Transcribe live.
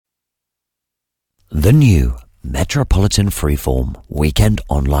the new Metropolitan Freeform weekend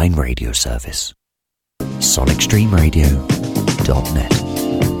online radio service.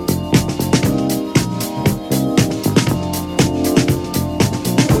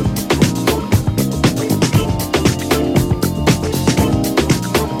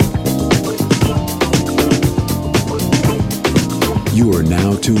 You are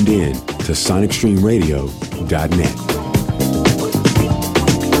now tuned in to SonicStreamRadio.net.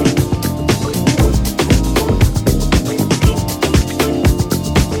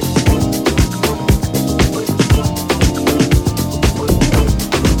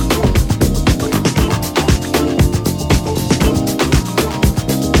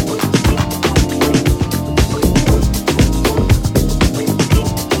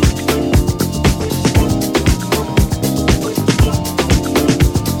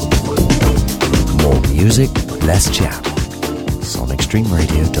 Music, less chat.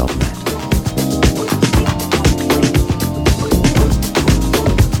 SonicStreamRadio.net.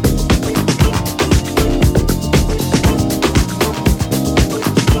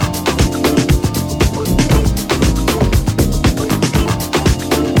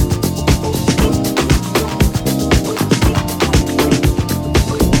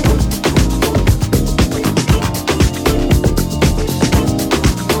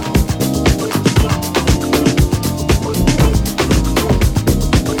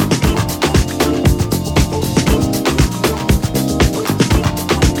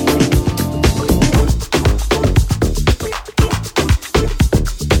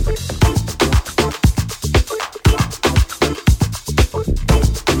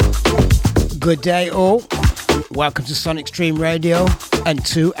 Good day all, welcome to Sonic Stream Radio and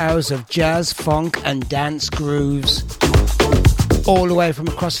 2 hours of jazz, funk and dance grooves all the way from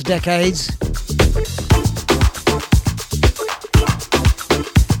across the decades.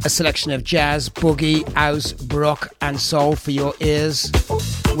 A selection of jazz, boogie, house, baroque and soul for your ears,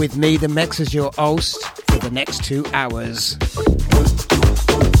 with me, the Mex, as your host for the next 2 hours.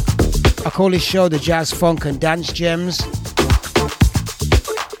 I call this show the Jazz, Funk and Dance Gems,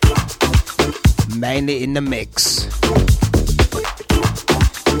 mainly in the mix.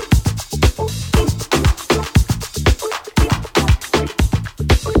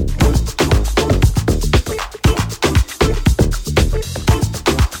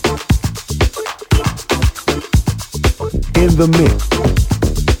 In the mix.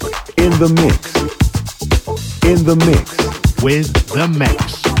 In the mix. In the mix. With the Mex.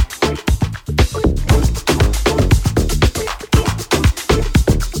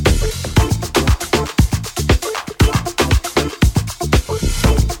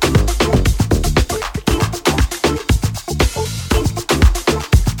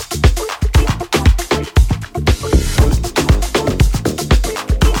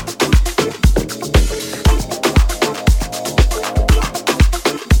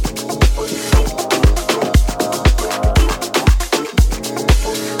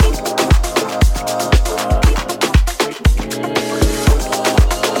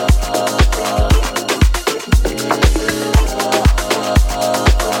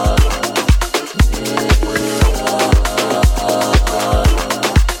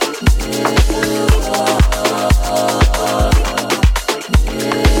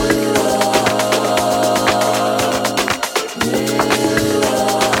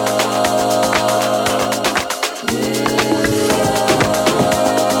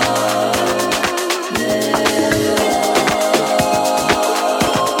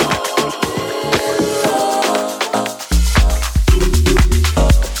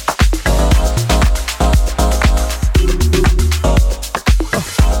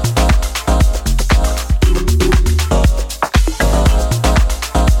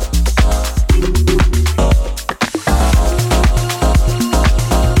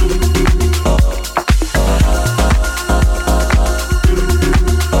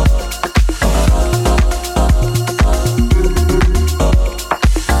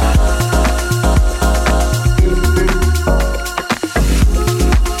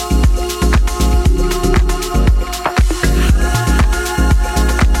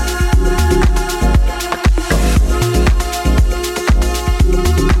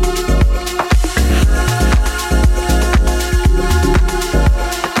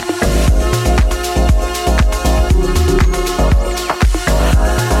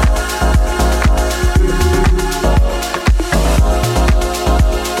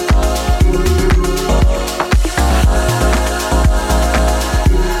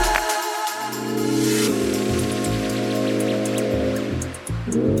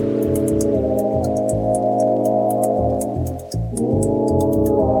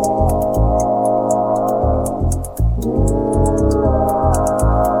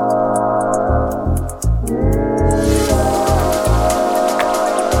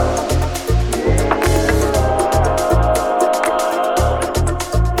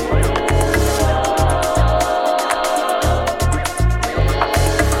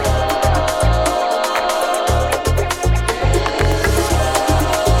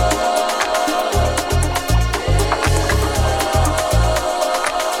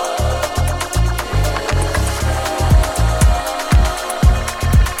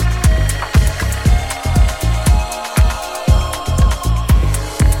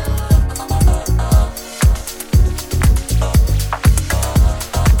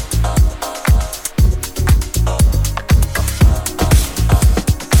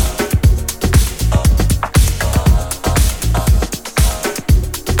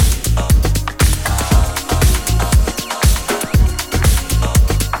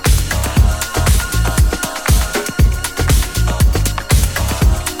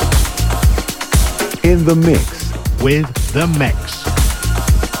 The Mix. With The Mix.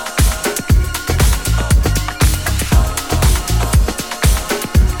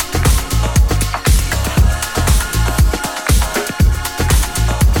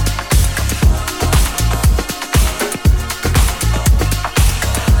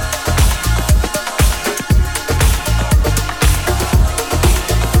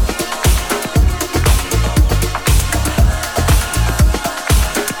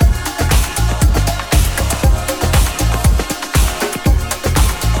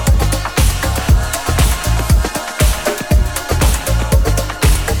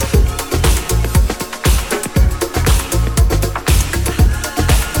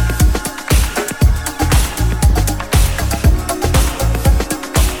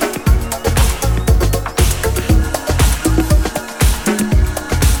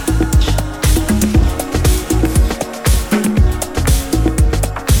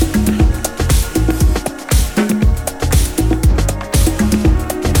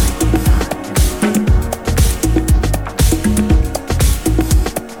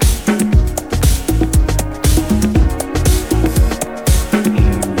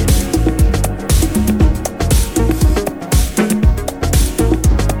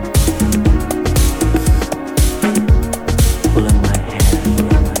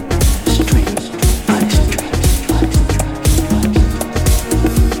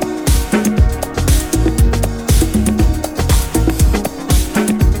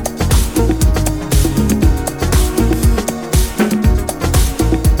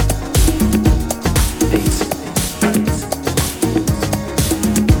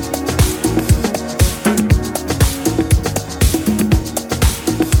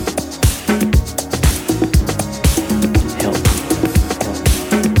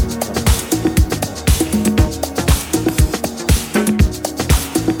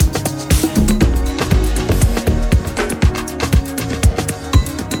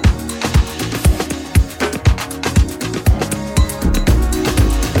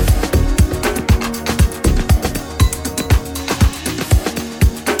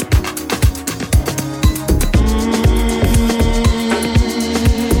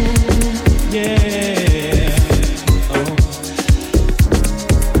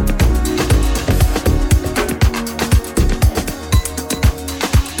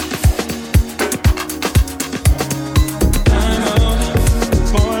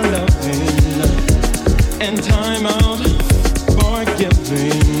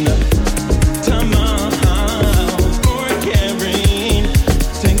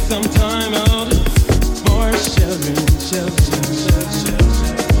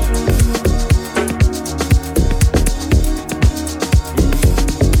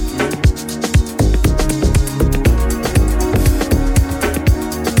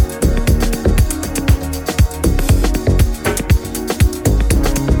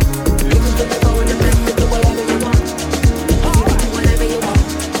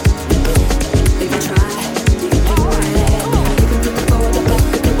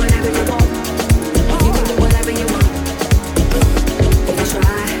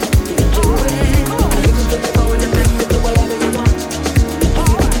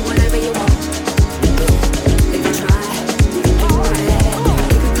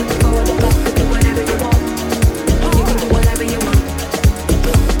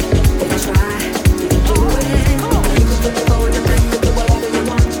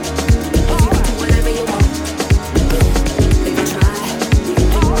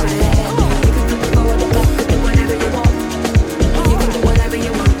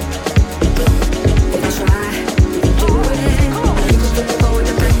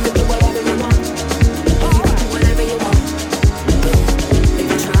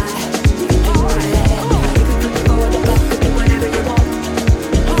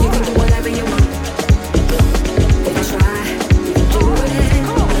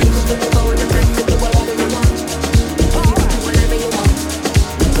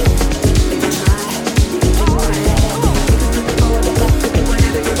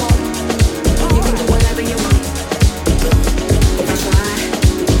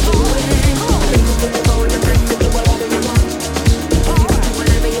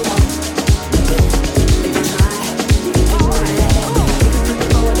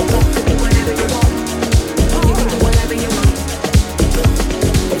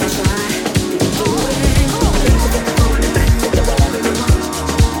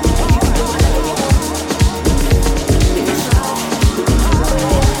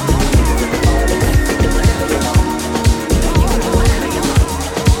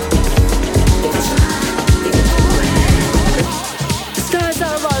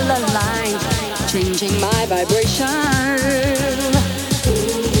 vibration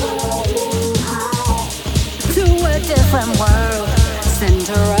to a different world,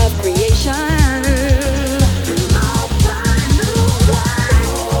 center of creation.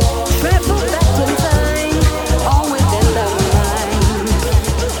 Travel back in time, all within the mind.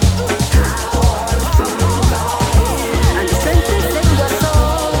 And senses in your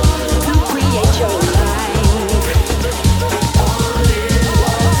soul to create your life.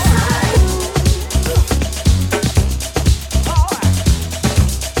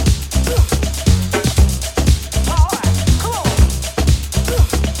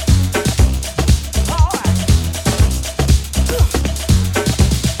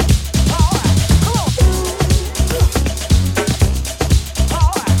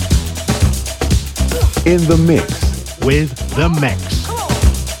 In the mix with The Mex.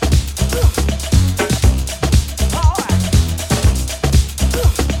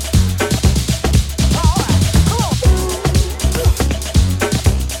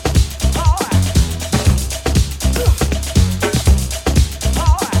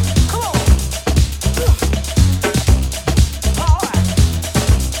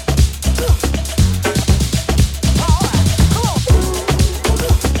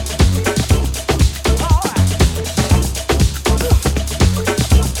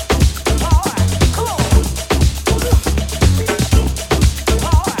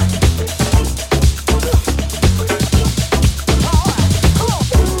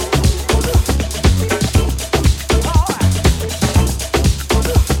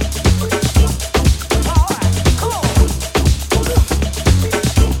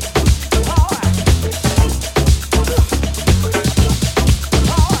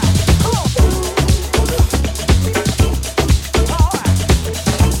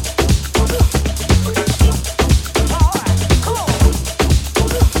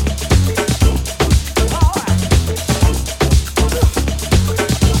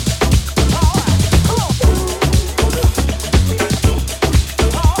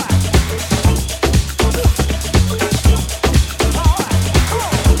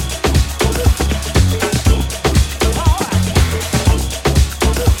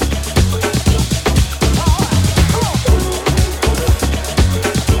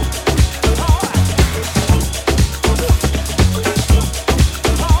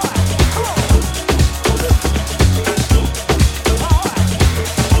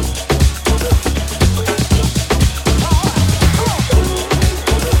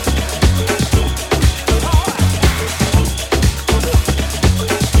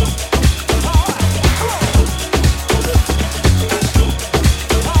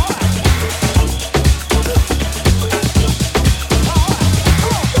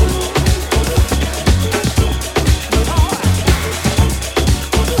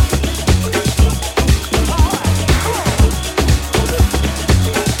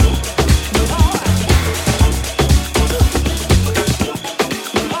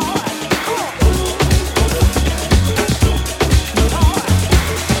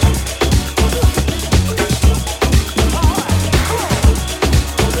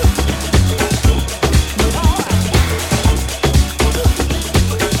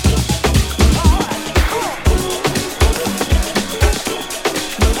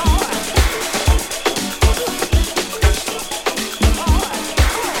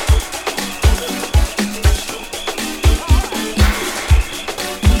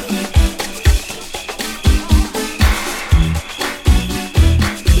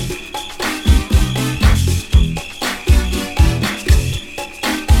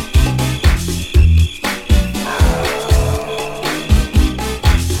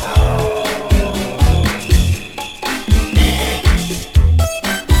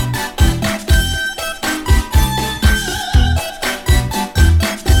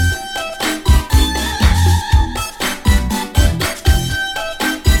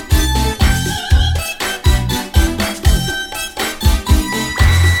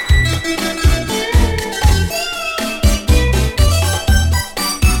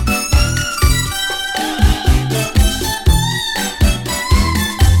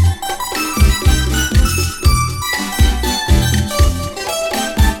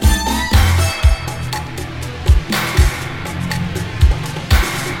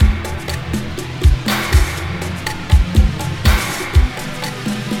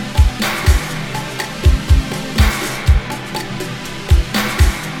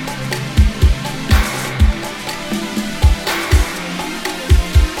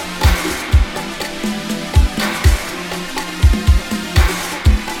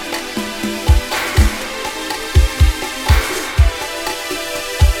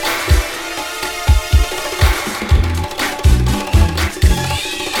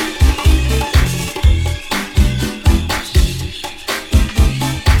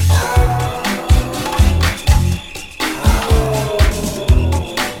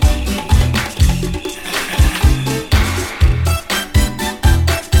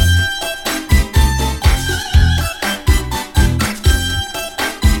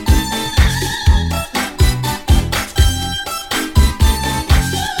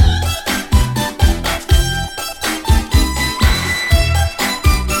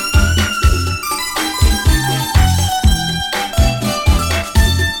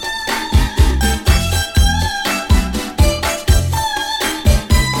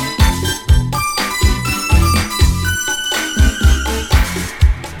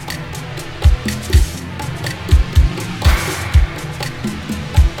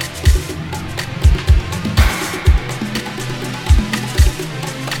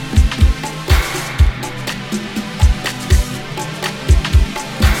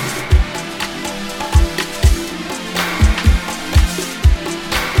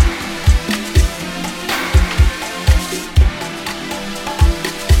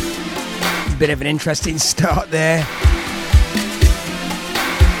 Bit of an interesting start there.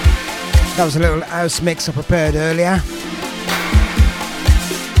 That was a little house mix I prepared earlier.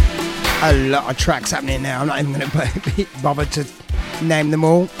 A lot of tracks happening now. I'm not even going to bother to name them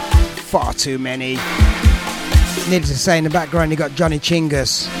all. Far too many. Needless to say, in the background you got Johnny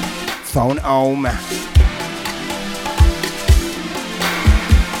Chingus, Phone Home.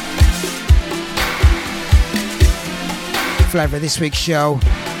 Flavour of this week's show.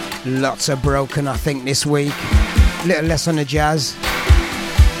 Lots of broken, I think, this week. A little less on the jazz.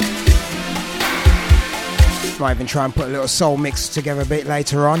 Might even try and put a little soul mix together a bit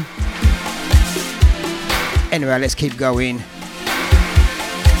later on. Anyway, let's keep going.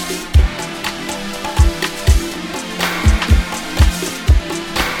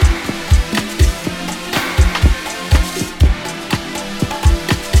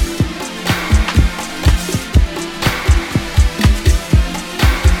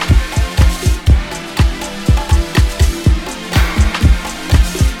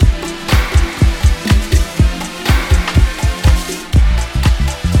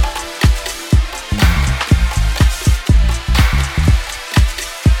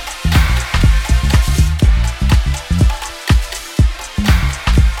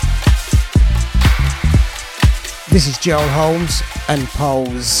 This is Joel Holmes and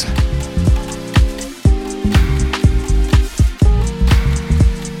Pose.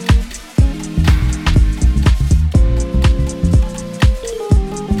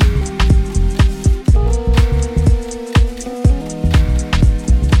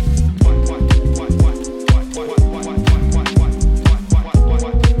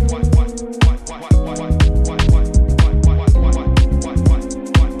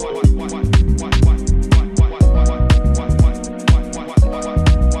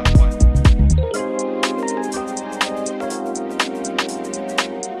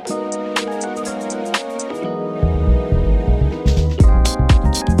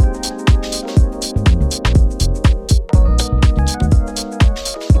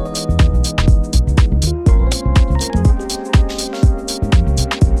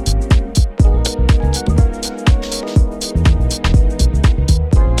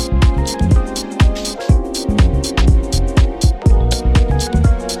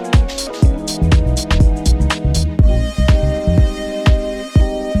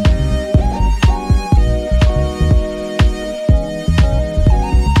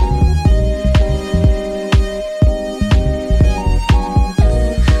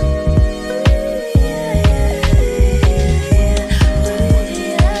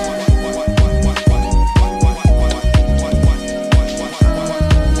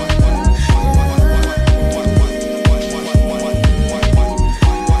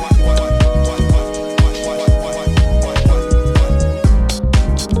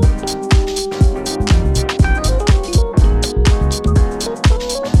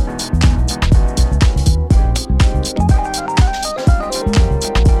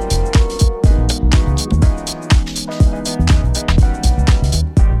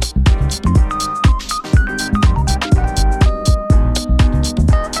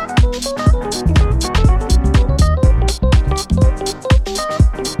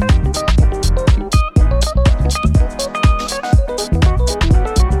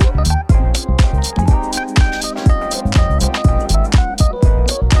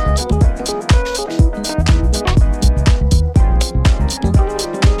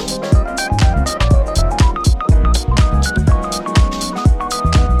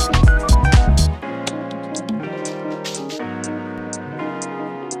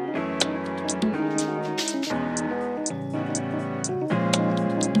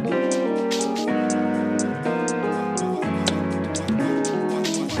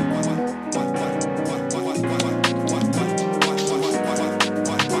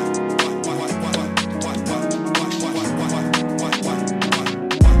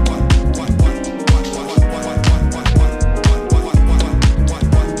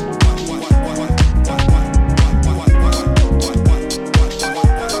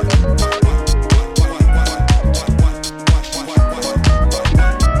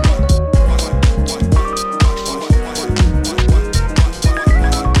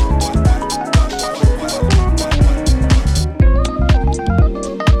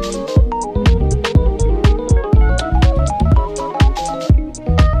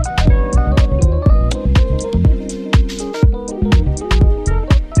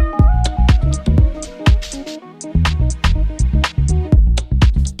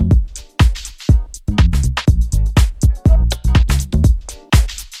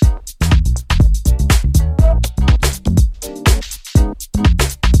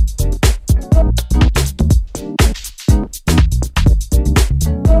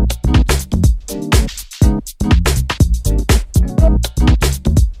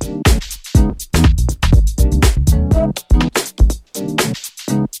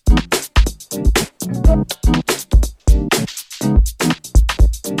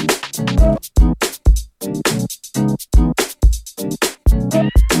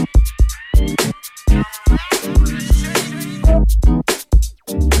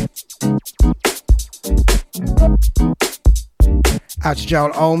 Out to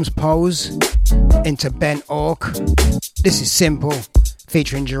Joel Holmes, Pose, into Ben Ork. This is Simple,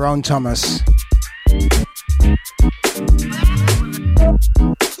 featuring Jerome Thomas.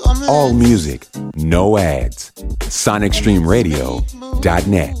 All music, no ads.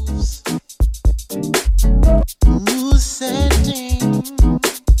 SonicStreamRadio.net. New setting,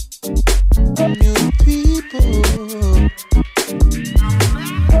 new people.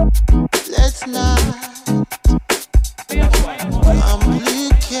 Let's not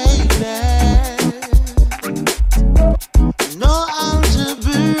complicate it. No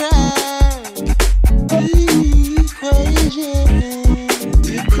algebraic equation.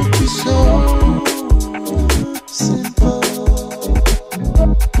 It could be so simple.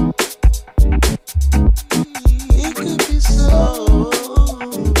 It could be so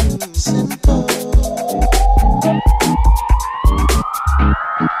simple.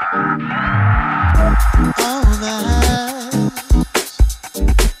 All that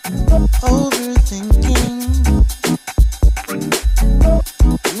overthinking.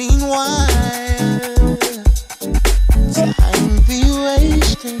 Meanwhile, time be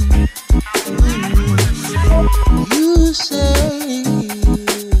wasting. You say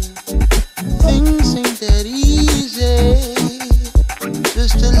things ain't that easy.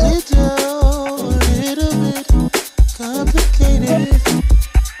 Just a little bit complicated.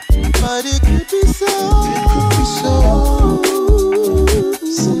 But it could be so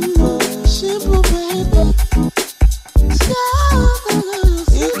simple, simple, baby.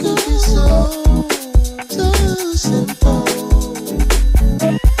 It could be so simple.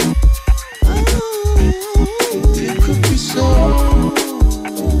 It could be so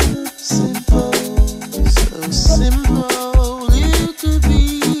simple, so simple. It could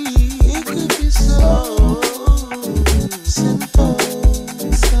be so simple,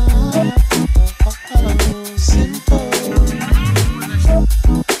 so simple.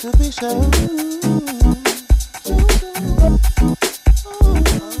 Could be so.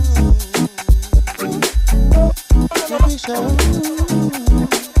 Could be so.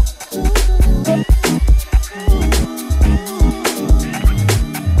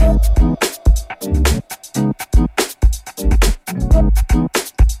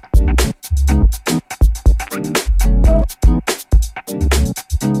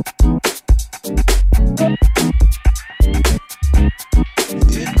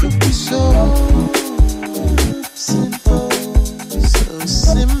 It could be so simple, so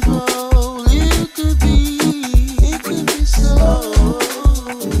simple. It could be so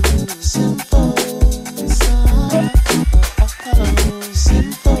simple, so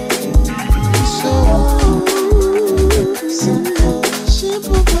simple, so simple,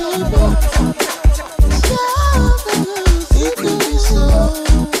 simple, baby. It could be so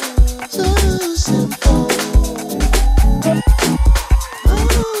simple.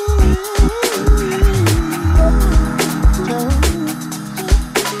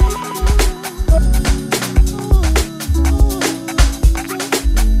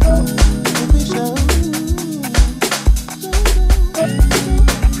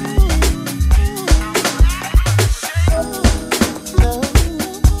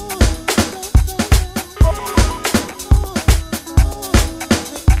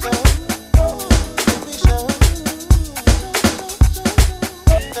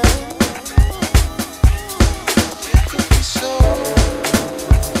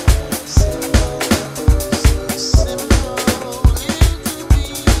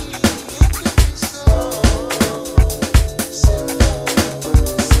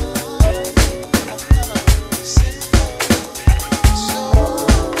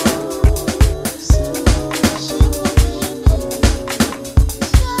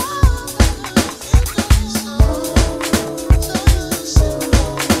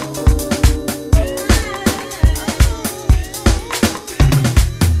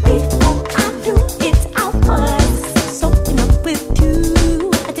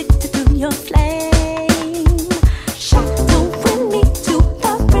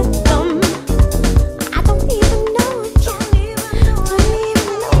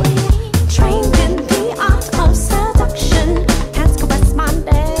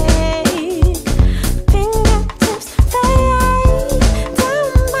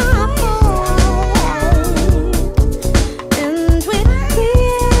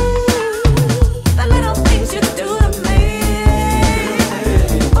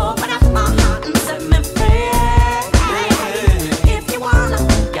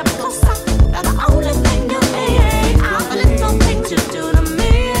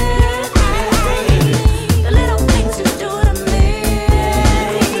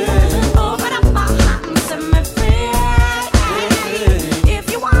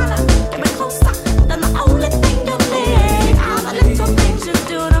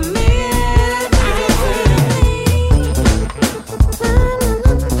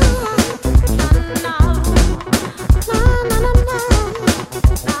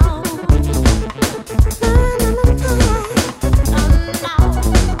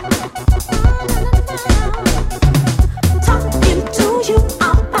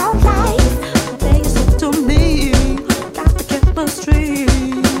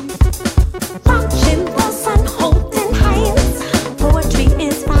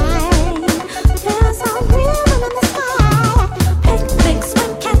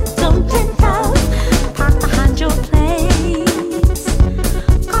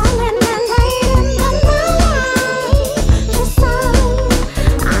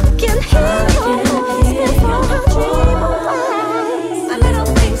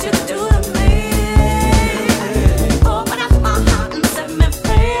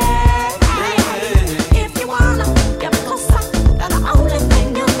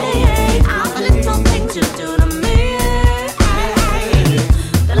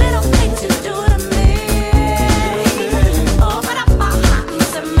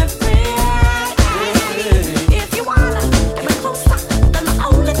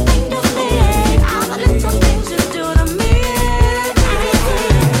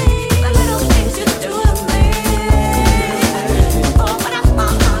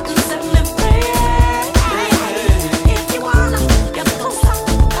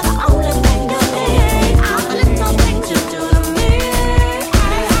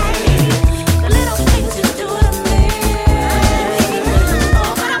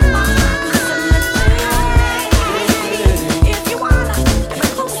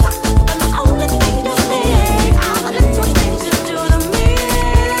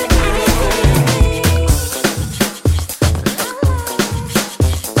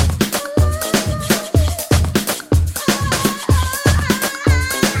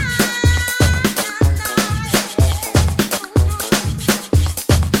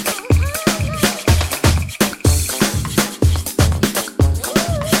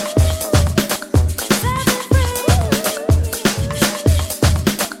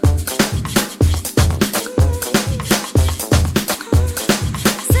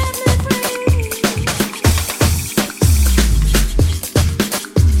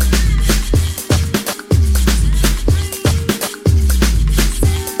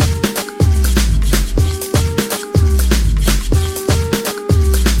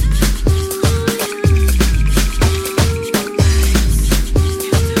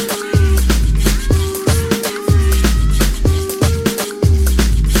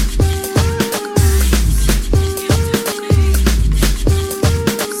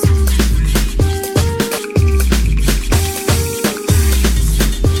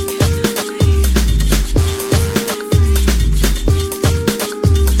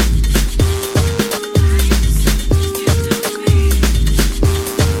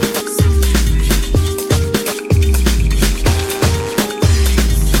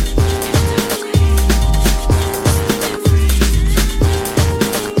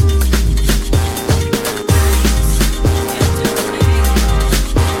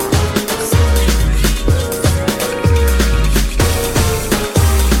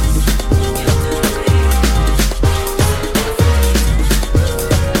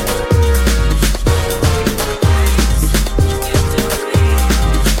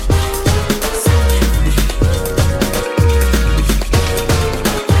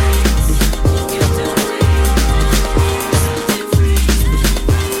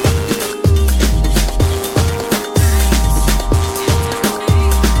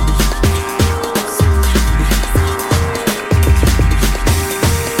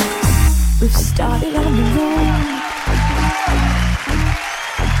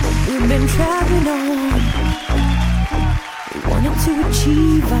 we've been traveling on, wanting to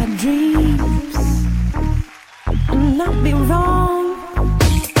achieve our dreams and not be wrong.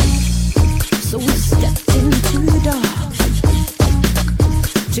 So we stepped into the dark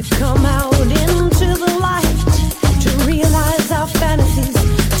to come out into the light, to realize our fantasies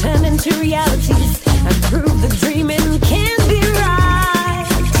turn into realities and prove that dreaming can be right.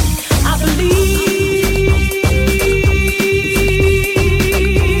 I believe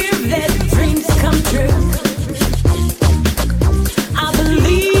that dreams come true. I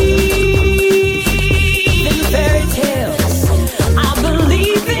believe in fairy tales. I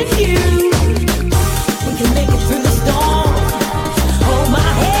believe in you. We can make it through the storm. Hold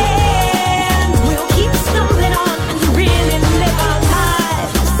my hand. We'll keep stumbling on and really live our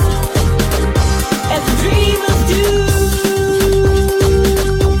lives as dreamers do.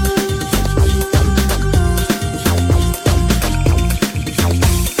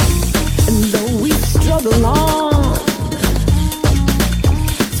 And though we struggle on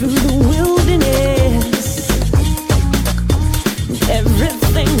through the wilderness,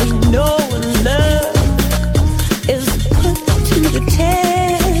 everything we know and love is put to the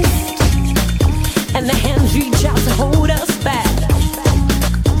test, and the hands reach out to hold us back,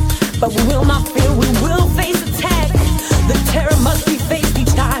 but we will not fear, we will face attack. The terror must be faced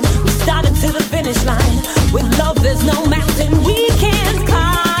each time we started to the finish line. With love there's no mountain we can't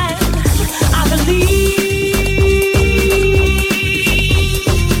climb. I believe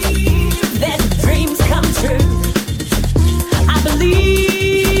that dreams come true. I believe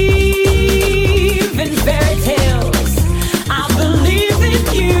in fairy tales. I believe in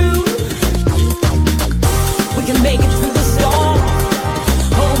you. We can make it through the storm.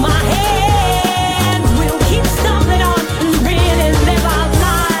 Hold my hand. We'll keep stumbling on and really live our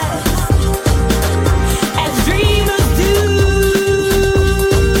lives as dreamers do.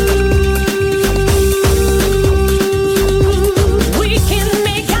 We can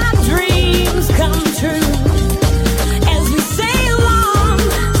make our dreams come true as we sail on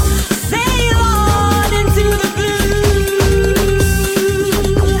into the blue.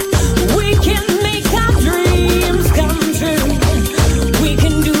 We can make our dreams come true. We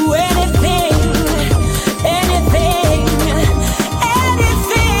can do anything, anything,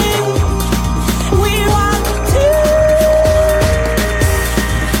 anything we want to.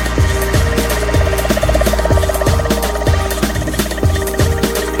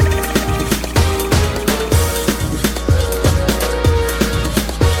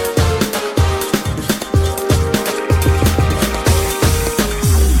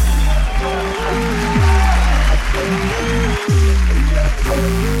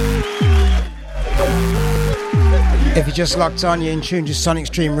 If you just locked on, you're in tune to Sonic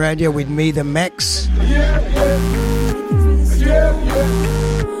Stream Radio with me, the Mex.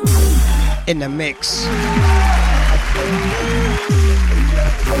 In the mix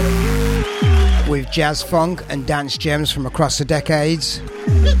with jazz, funk and dance gems from across the decades.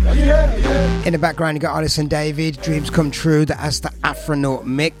 In the background you got Alison David, Dreams Come True, that's the Afronaut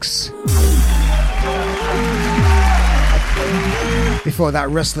mix. Before that,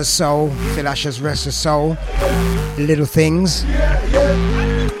 Restless Soul, Phil Asher's Restless Soul, Little Things.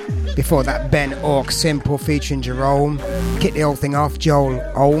 Before that, Ben Ork, Simple featuring Jerome. Kick the whole thing off, Joel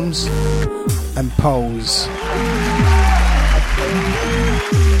Holmes and Pose.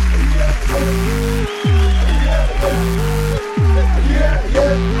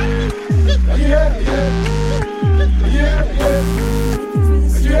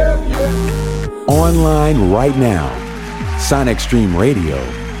 Online right now.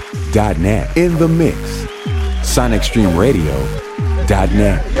 SonicStreamRadio.net. In the mix.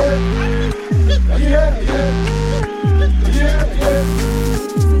 SonicStreamRadio.net.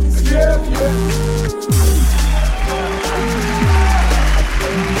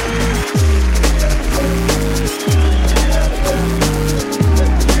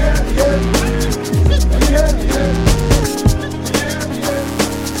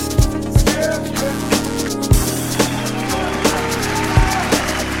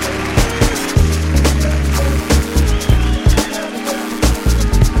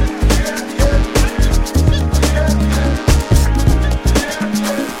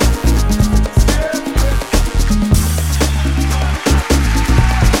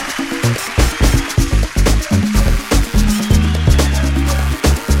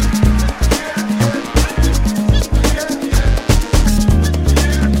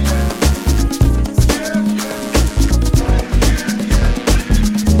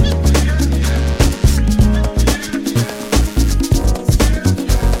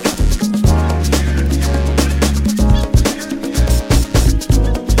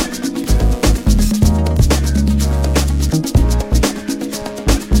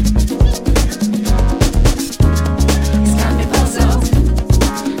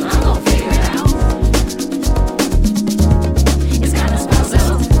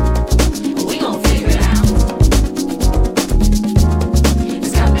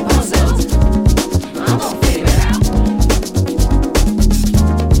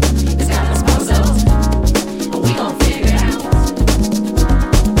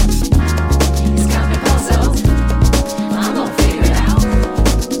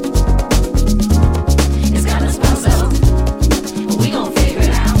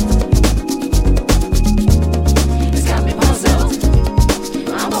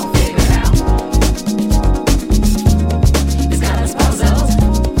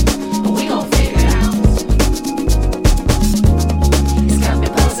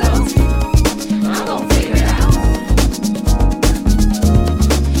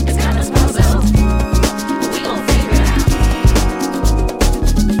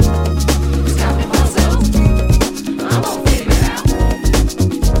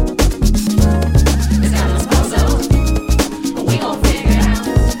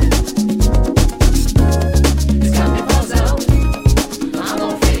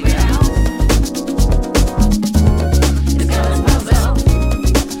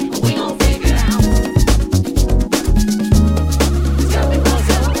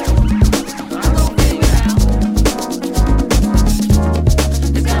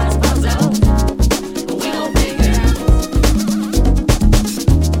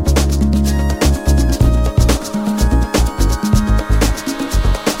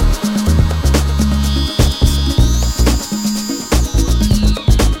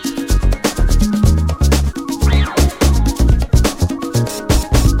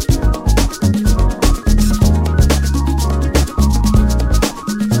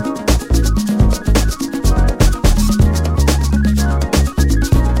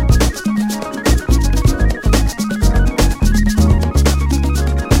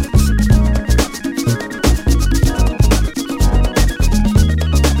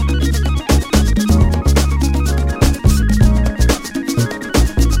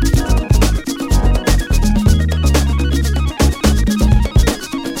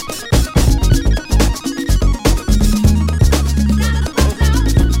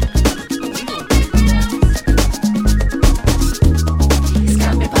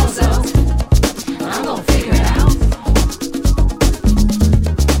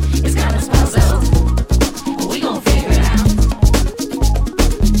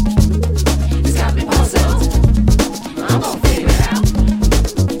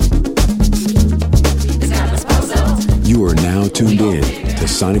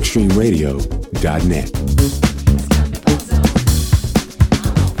 sonicstreamradio.net.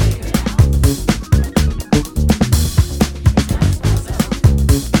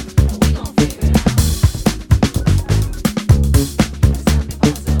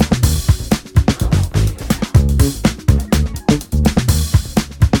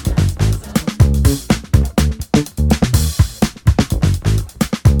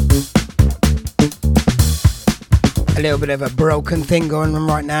 A little bit of a broken thing going on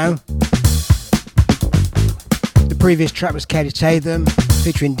right now. The previous track was Katie Tatham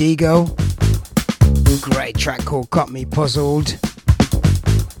featuring Digo. Great track called Got Me Puzzled.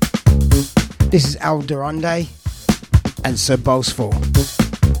 This is Al Durande and So Boastful.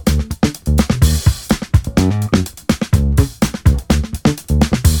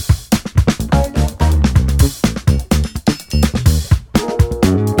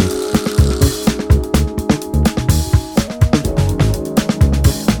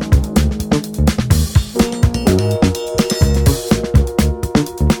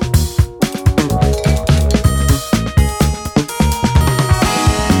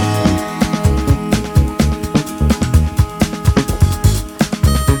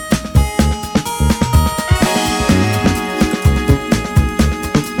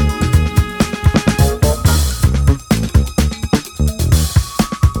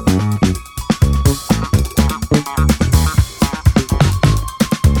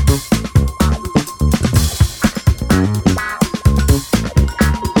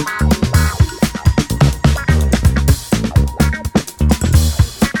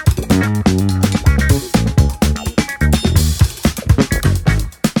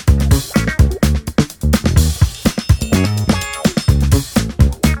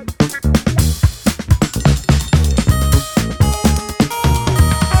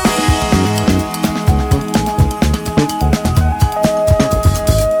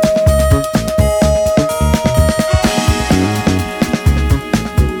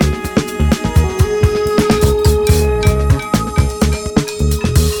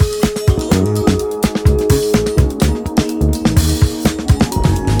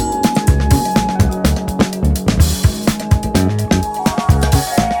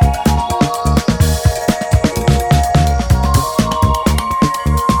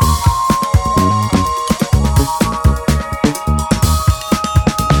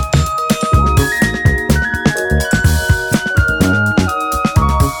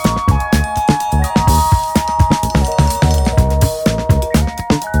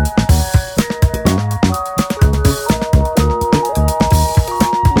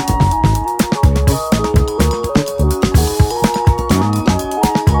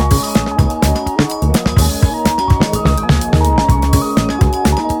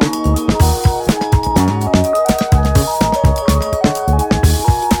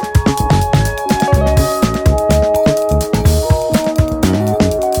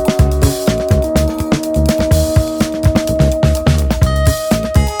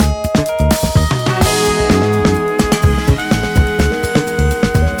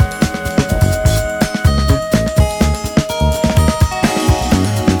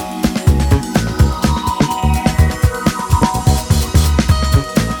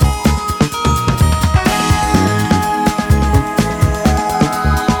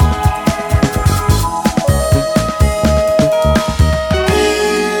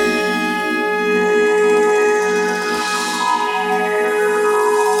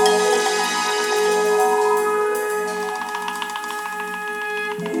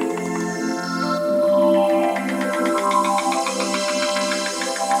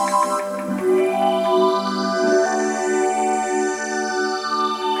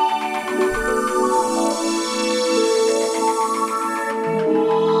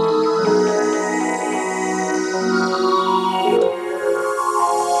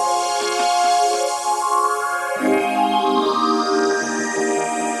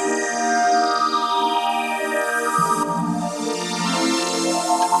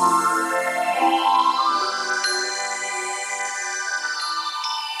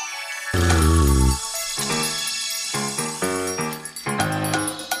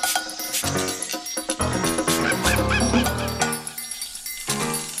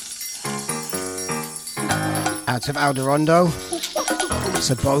 out of Alderondo.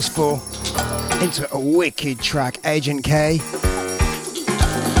 So boastful. Into a wicked track, Agent K,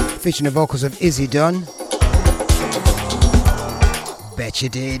 featuring the vocals of Izzy Dunn. Bet you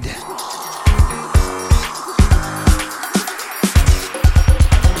did.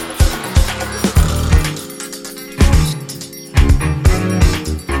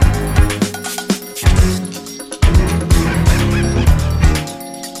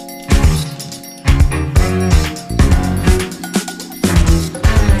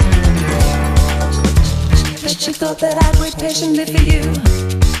 thought that I'd wait patiently for you.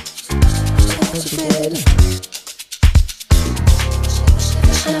 But you did.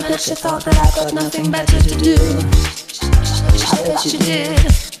 And I bet you thought that I've got nothing better to do. I bet you did.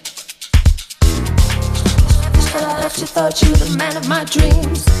 And I bet you thought you were the man of my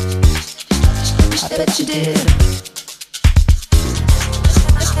dreams. I bet you did.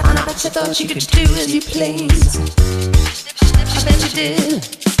 And I bet you thought you could do as you please. I bet you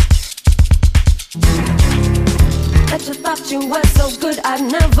did. Bet you thought you were so good I'd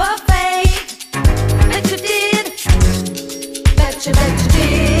never fade. Bet you did. Bet you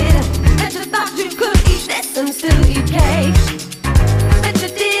did. Bet you thought you could eat this and still eat cake. Bet you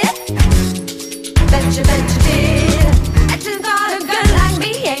did. Bet you did. Bet you thought a girl like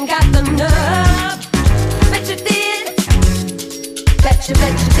me ain't got the nerve. Bet you did. Bet you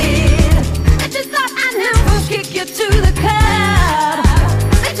did. Bet you thought I'd never kick you to the curb.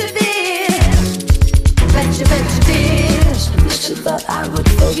 Bet you did. Bet you did. Bet you thought I would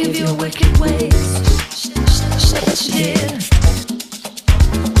forgive your wicked ways. Bet you did.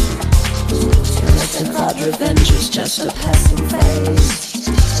 Bet you thought revenge was just a passing phase.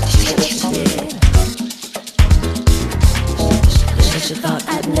 Bet you did. Bet you thought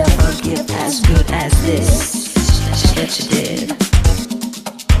I'd never give as good as this. Bet you did.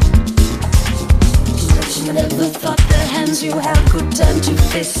 Bet you never thought the hands you held could turn to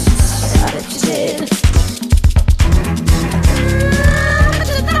fists. I bet you did. Bet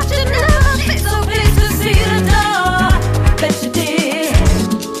you thought you'd never be so pleased to see the door. Bet you did.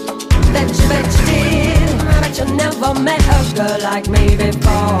 Bet you did. Bet you never met a girl like me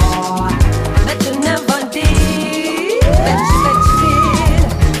before. Bet you never did. Bet you did.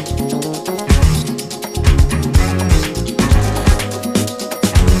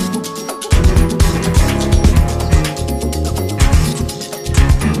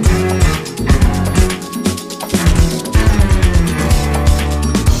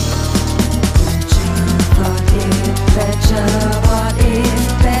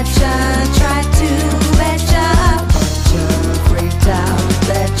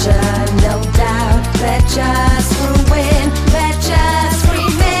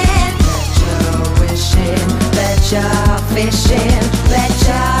 Fishing,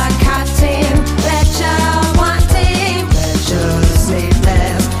 betcha cutting, betcha wanting, betcha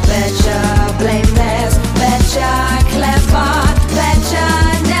sleepless, betcha blameless, betcha clever, betcha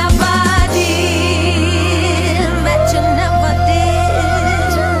never did, betcha never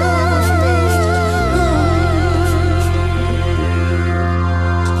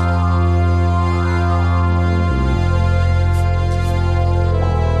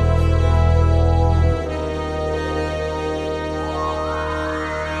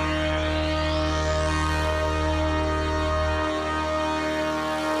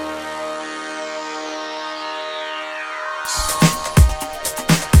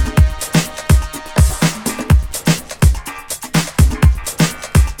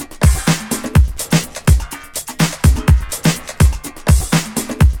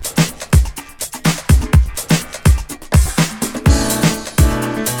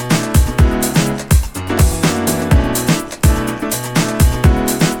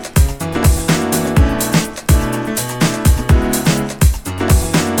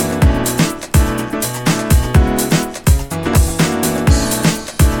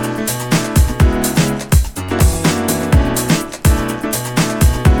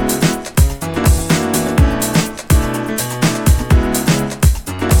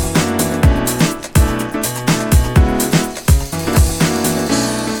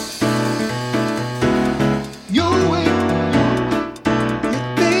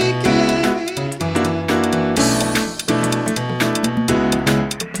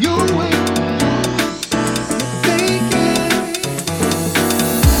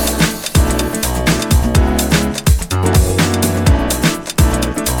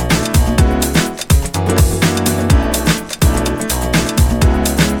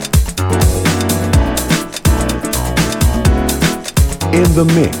In the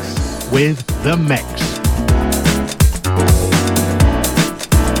mix with The Mex.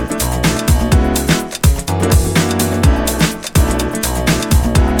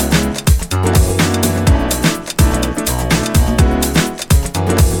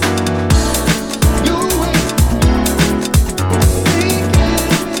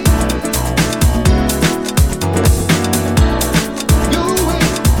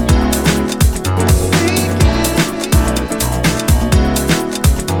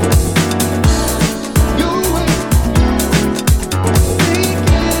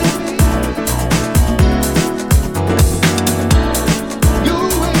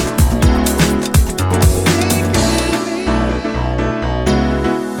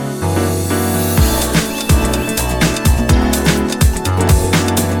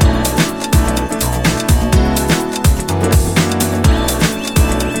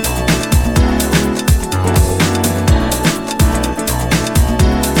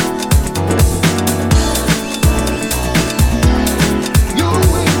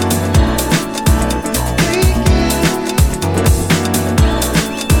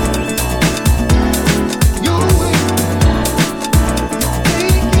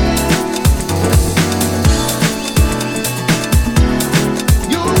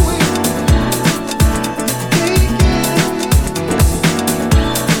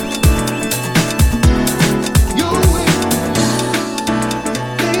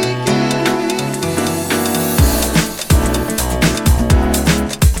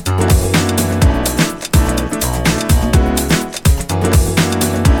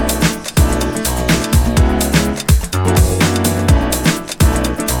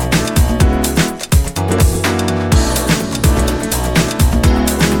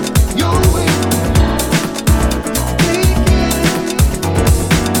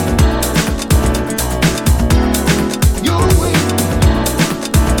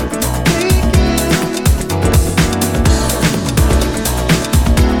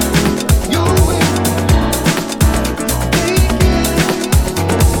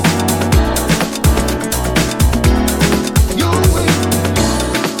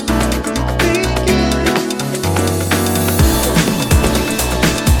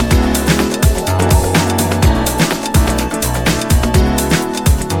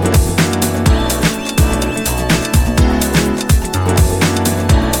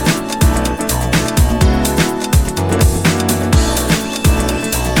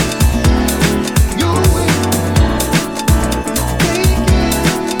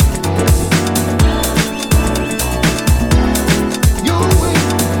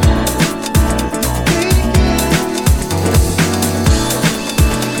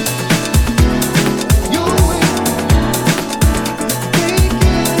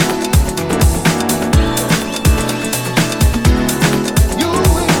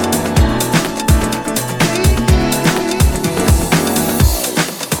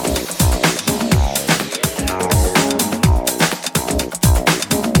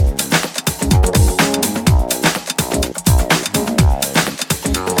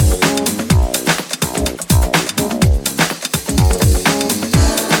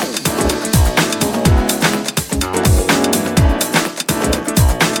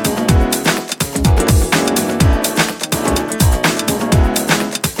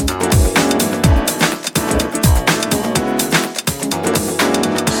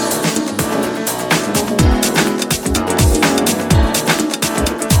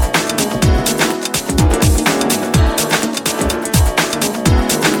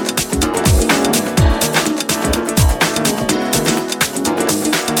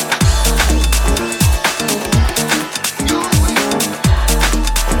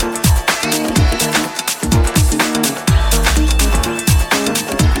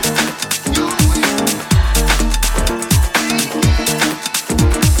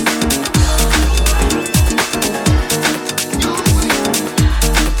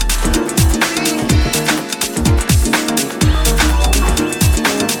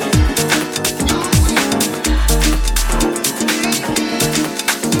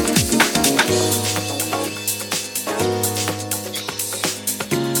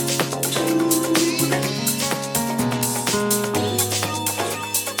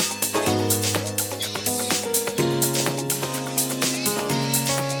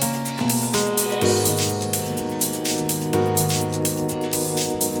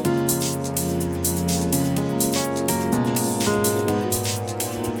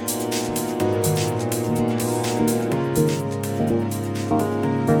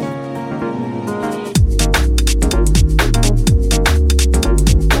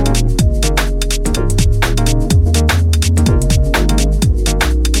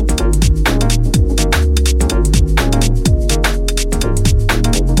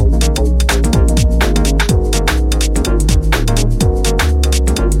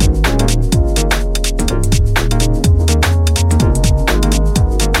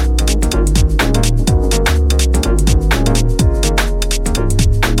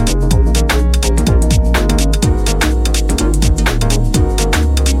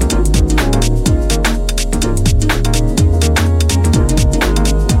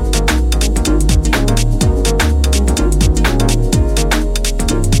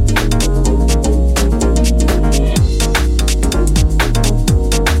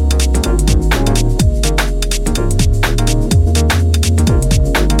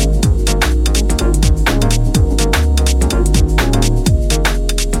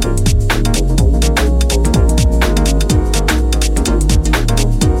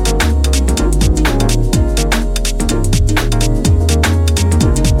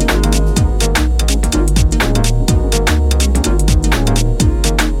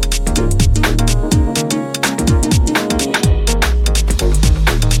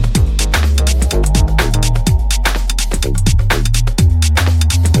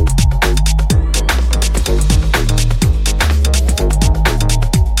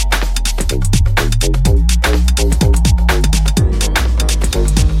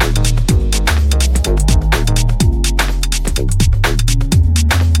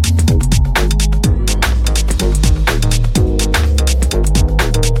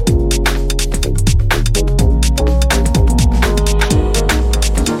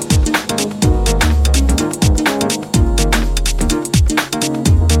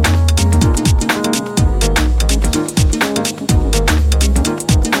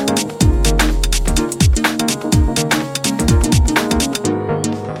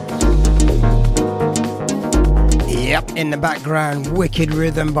 In the background, Wicked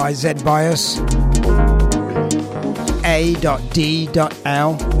Rhythm by Zed Bias.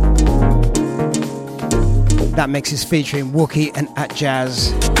 A.D.L. That mix is featuring Wookie and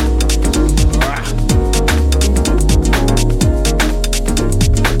Atjazz.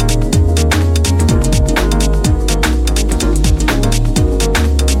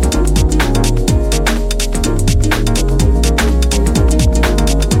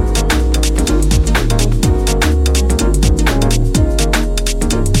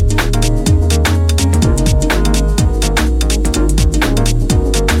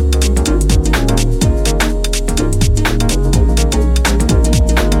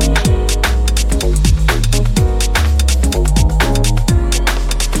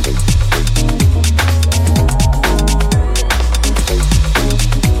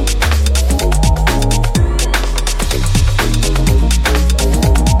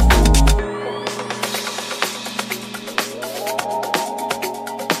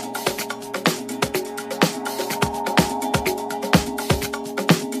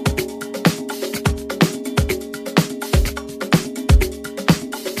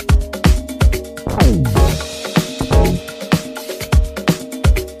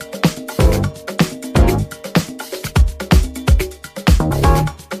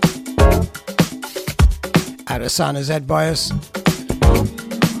 Son of Zed Bias,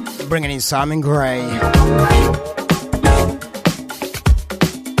 bringing in Simon Gray.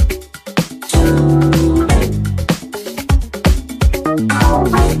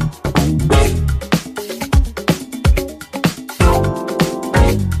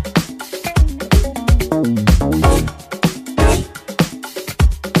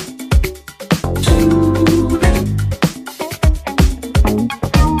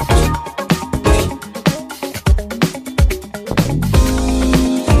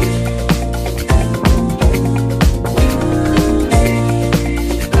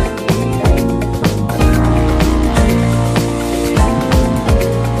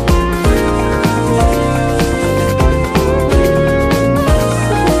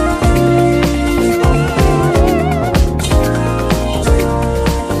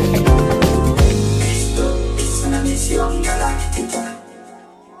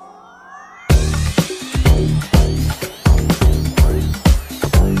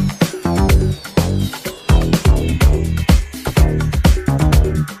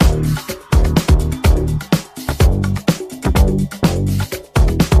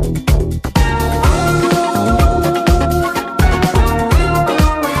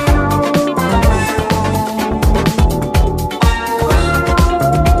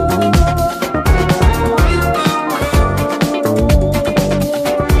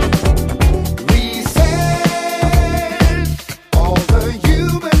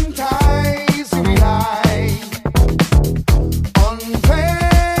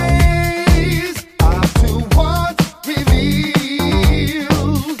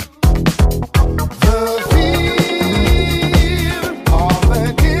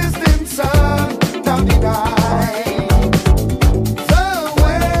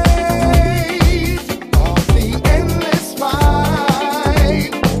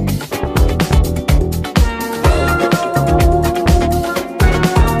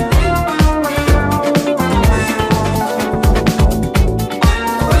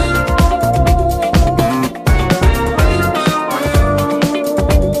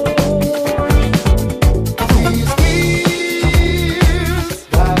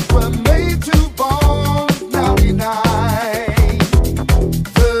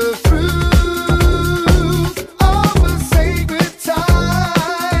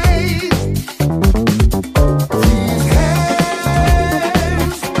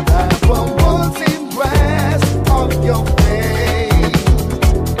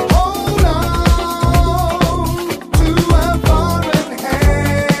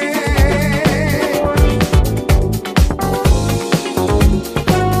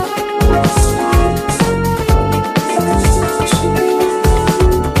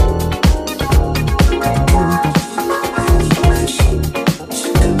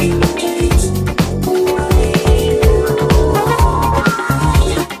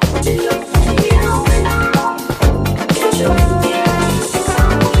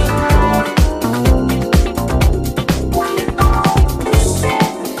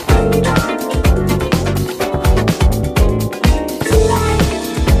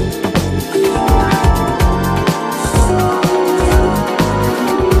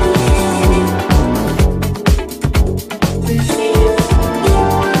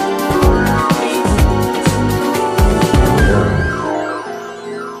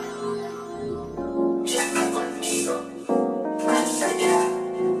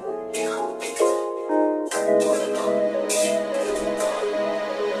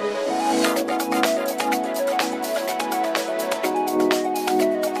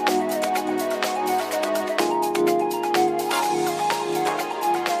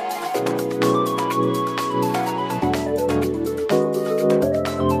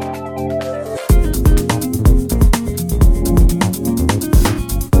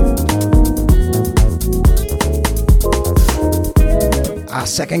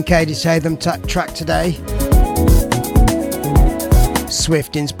 Second Katie Tatham track today.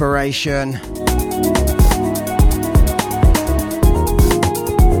 Swift Inspiration.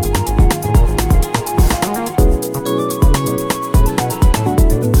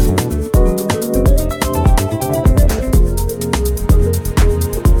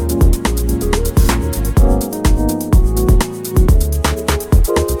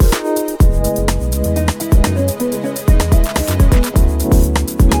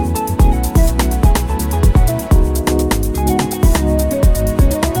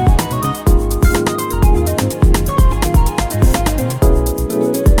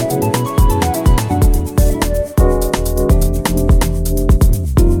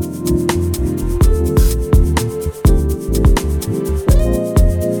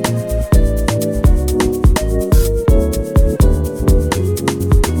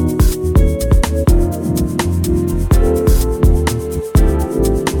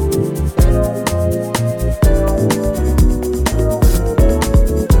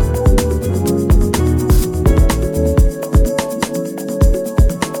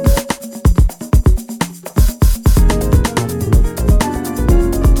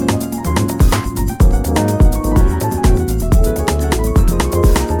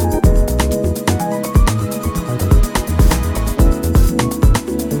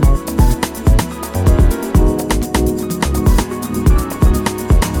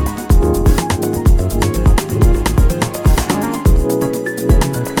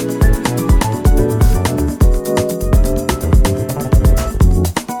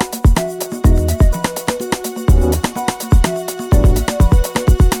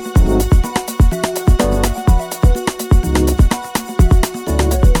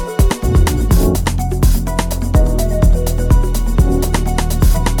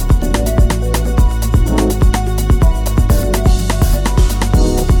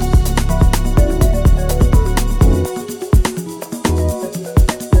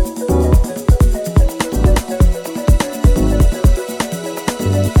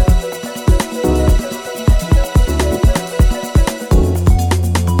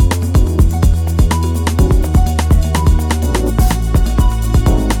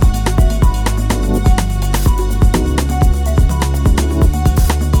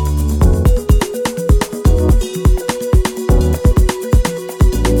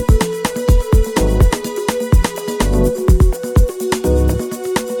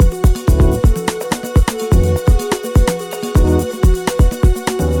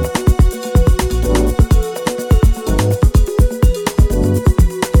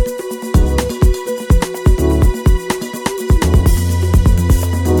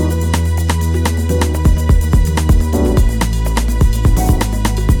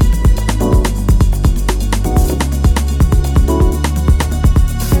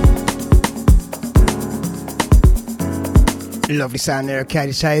 Lovely sound there,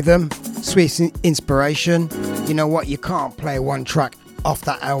 Katie Tatham. Sweet Inspiration. You know what? You can't play one track off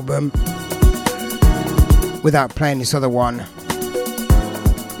that album without playing this other one.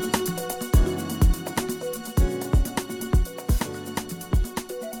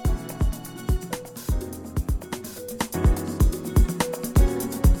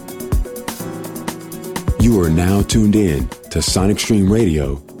 You are now tuned in to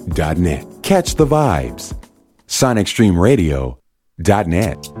SonicStreamRadio.net. Catch the vibes.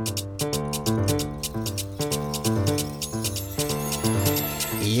 SonicStreamRadio.net.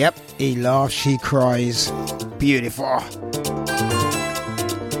 Yep, he laughs, she cries. Beautiful.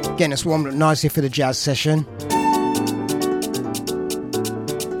 Getting us warmed up nicely for the jazz session.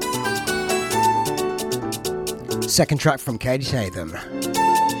 Second track from Katie Tatham.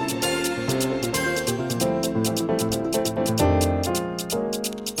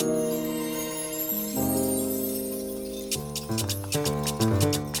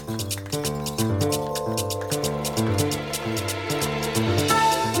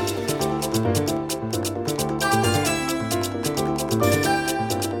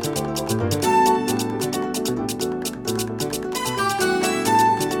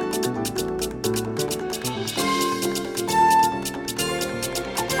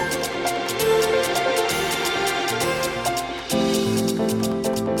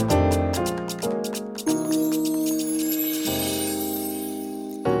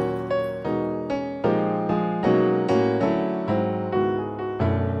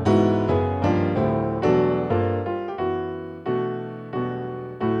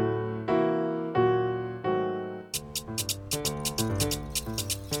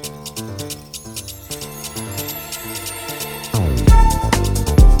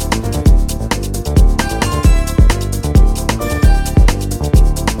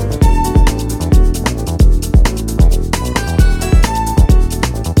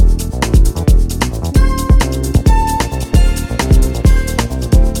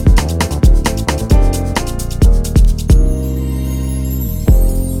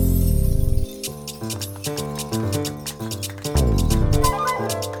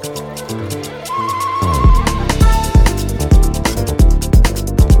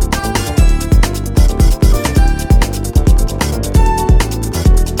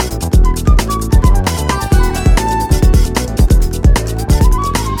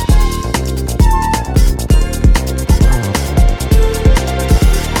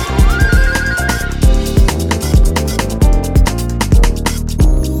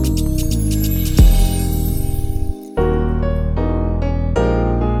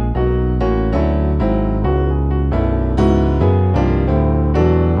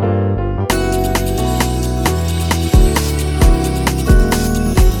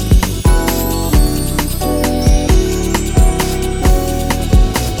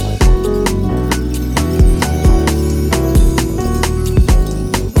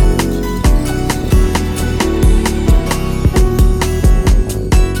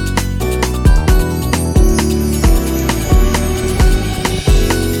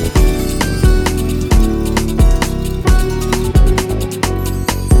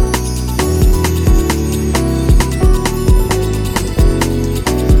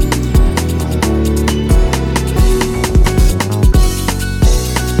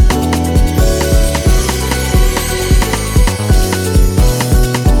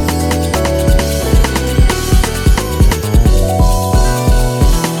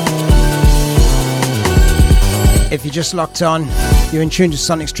 just locked on, you're in tune to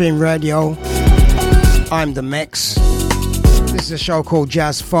Sonic Stream Radio. I'm the Mex. This is a show called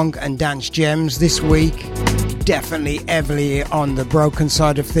Jazz, Funk and Dance Gems. This week, definitely heavily on the broken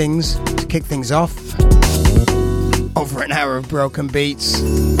side of things to kick things off. Over an hour of broken beats,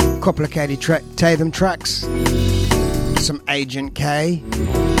 a couple of Katie Tatham tracks, some Agent K,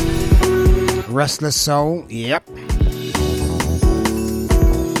 Restless Soul, yep.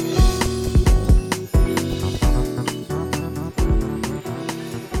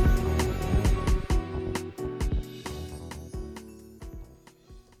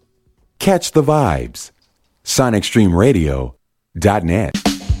 Catch the vibes. SonicStreamRadio.net.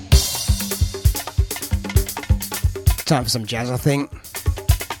 Time for some jazz, I think.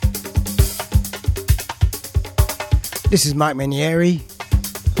 This is Mike Manieri.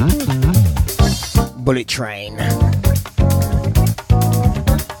 Bullet Train.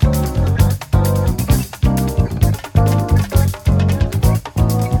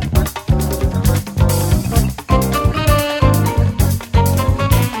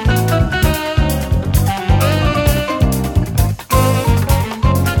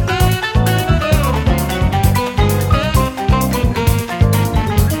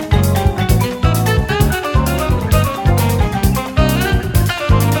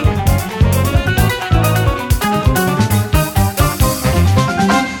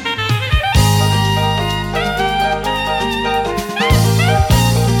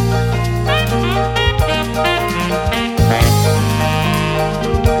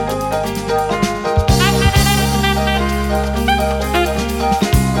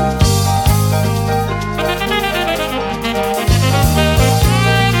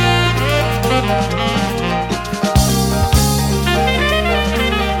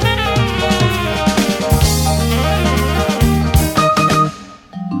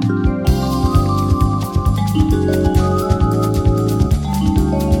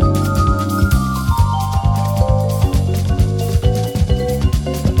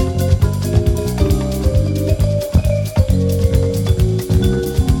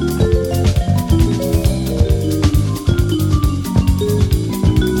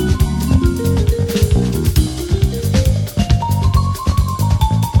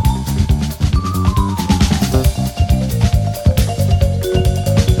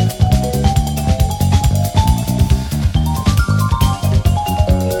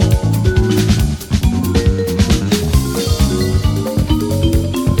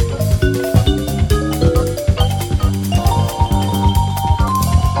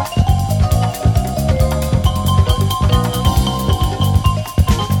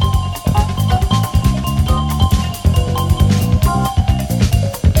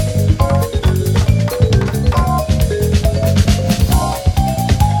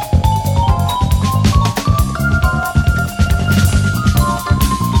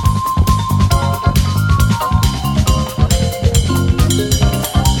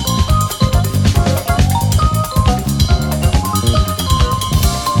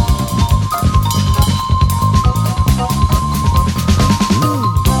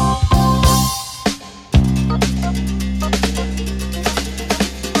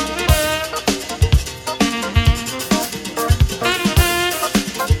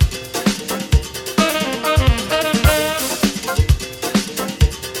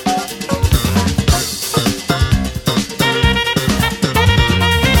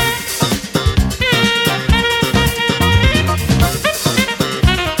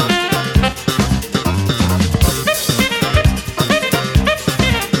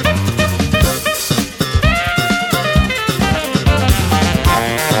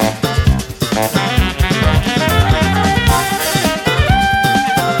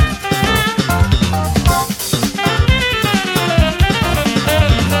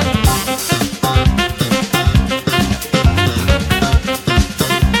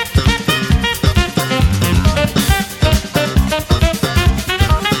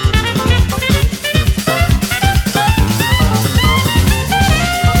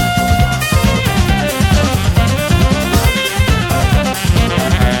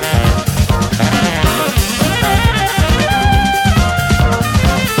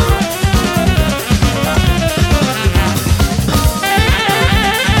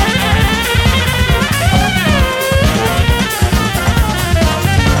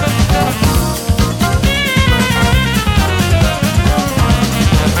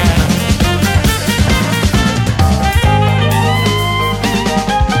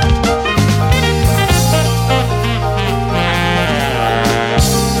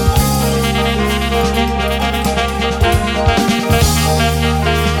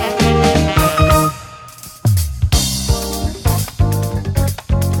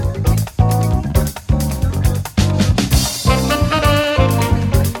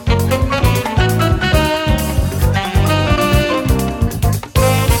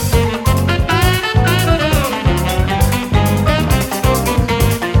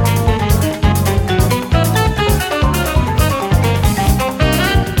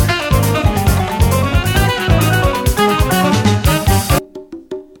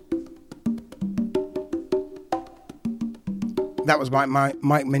 That was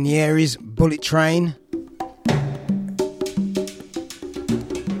Mike Manieri's Bullet Train.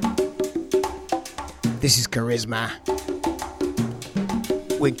 This is Charisma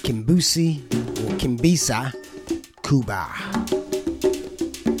with Kimbisa Cuba.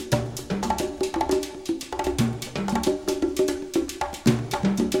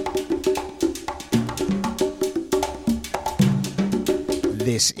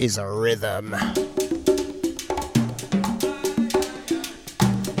 This is a rhythm.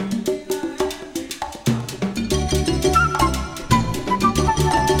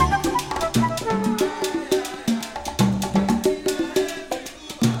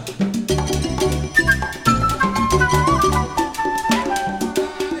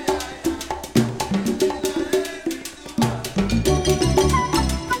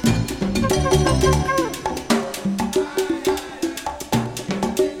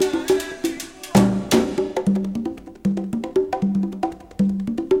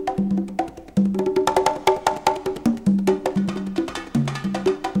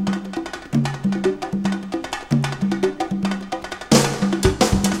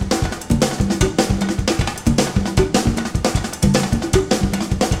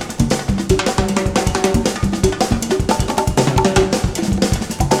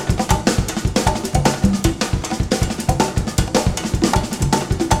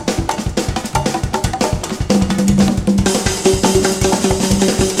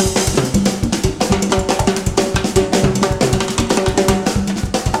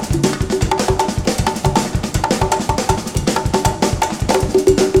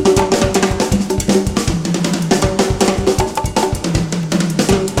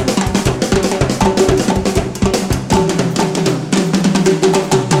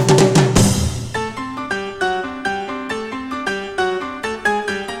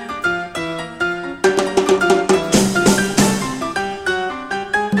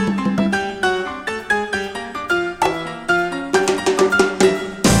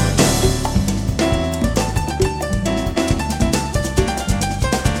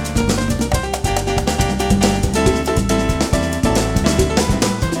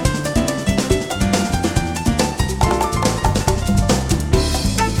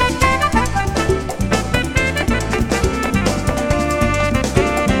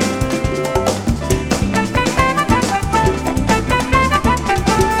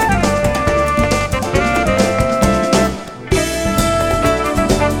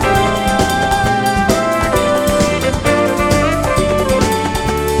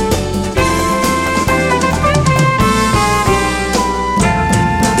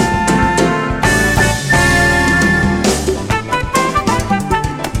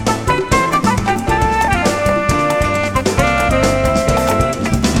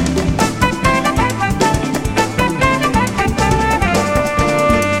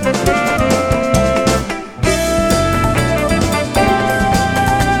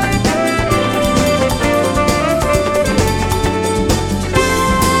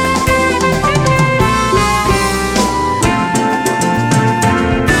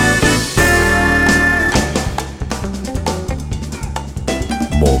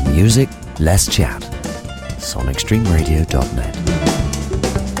 Music, less chat. SonicStreamRadio.net.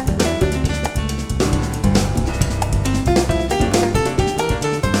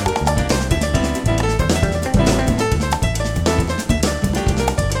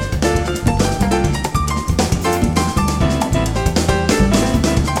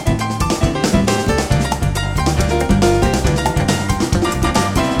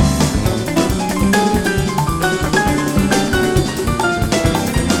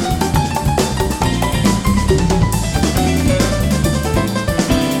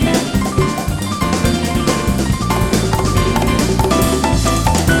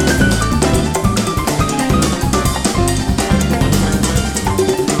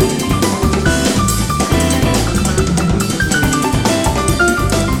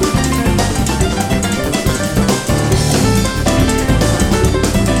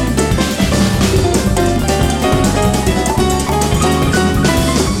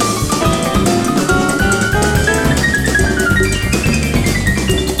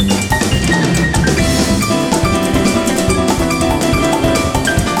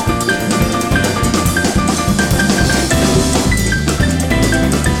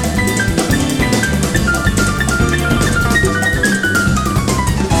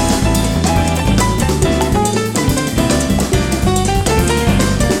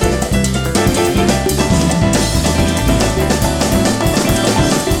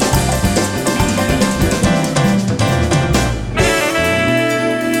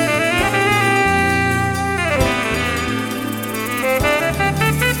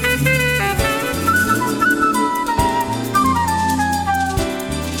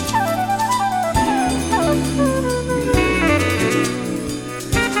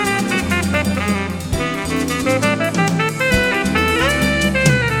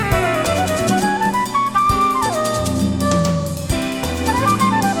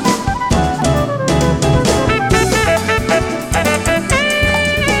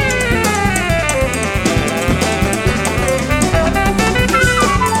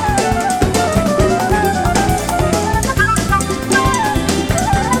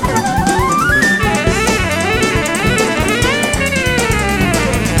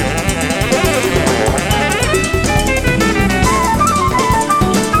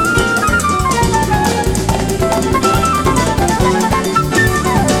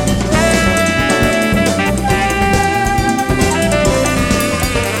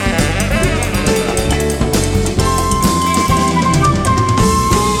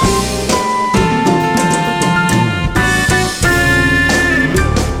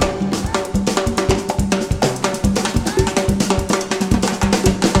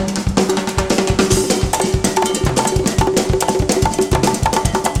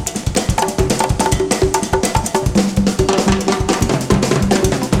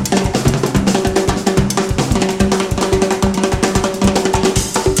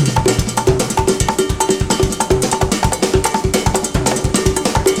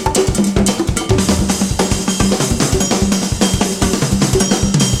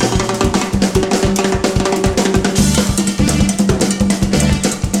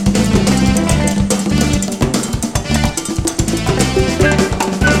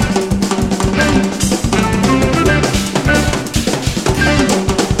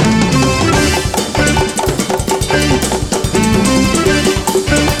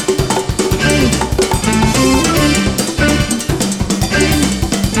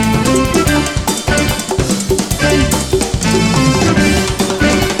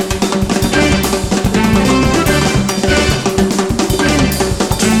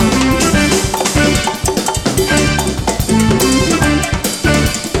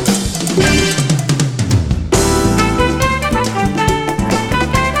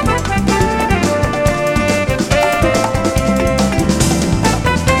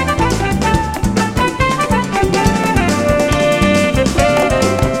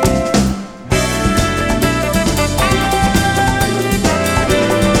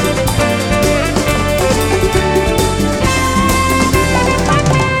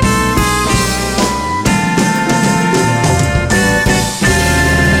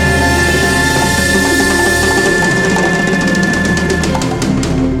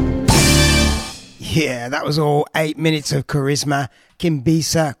 Yeah, that was all 8 minutes of charisma.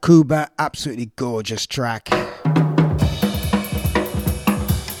 Kimbisa, Cuba, absolutely gorgeous track.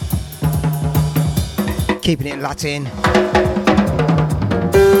 Keeping it Latin.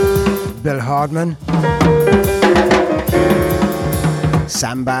 Bill Hardman.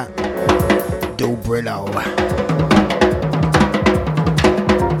 Samba do Brillo.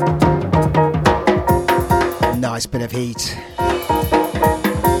 Nice bit of heat.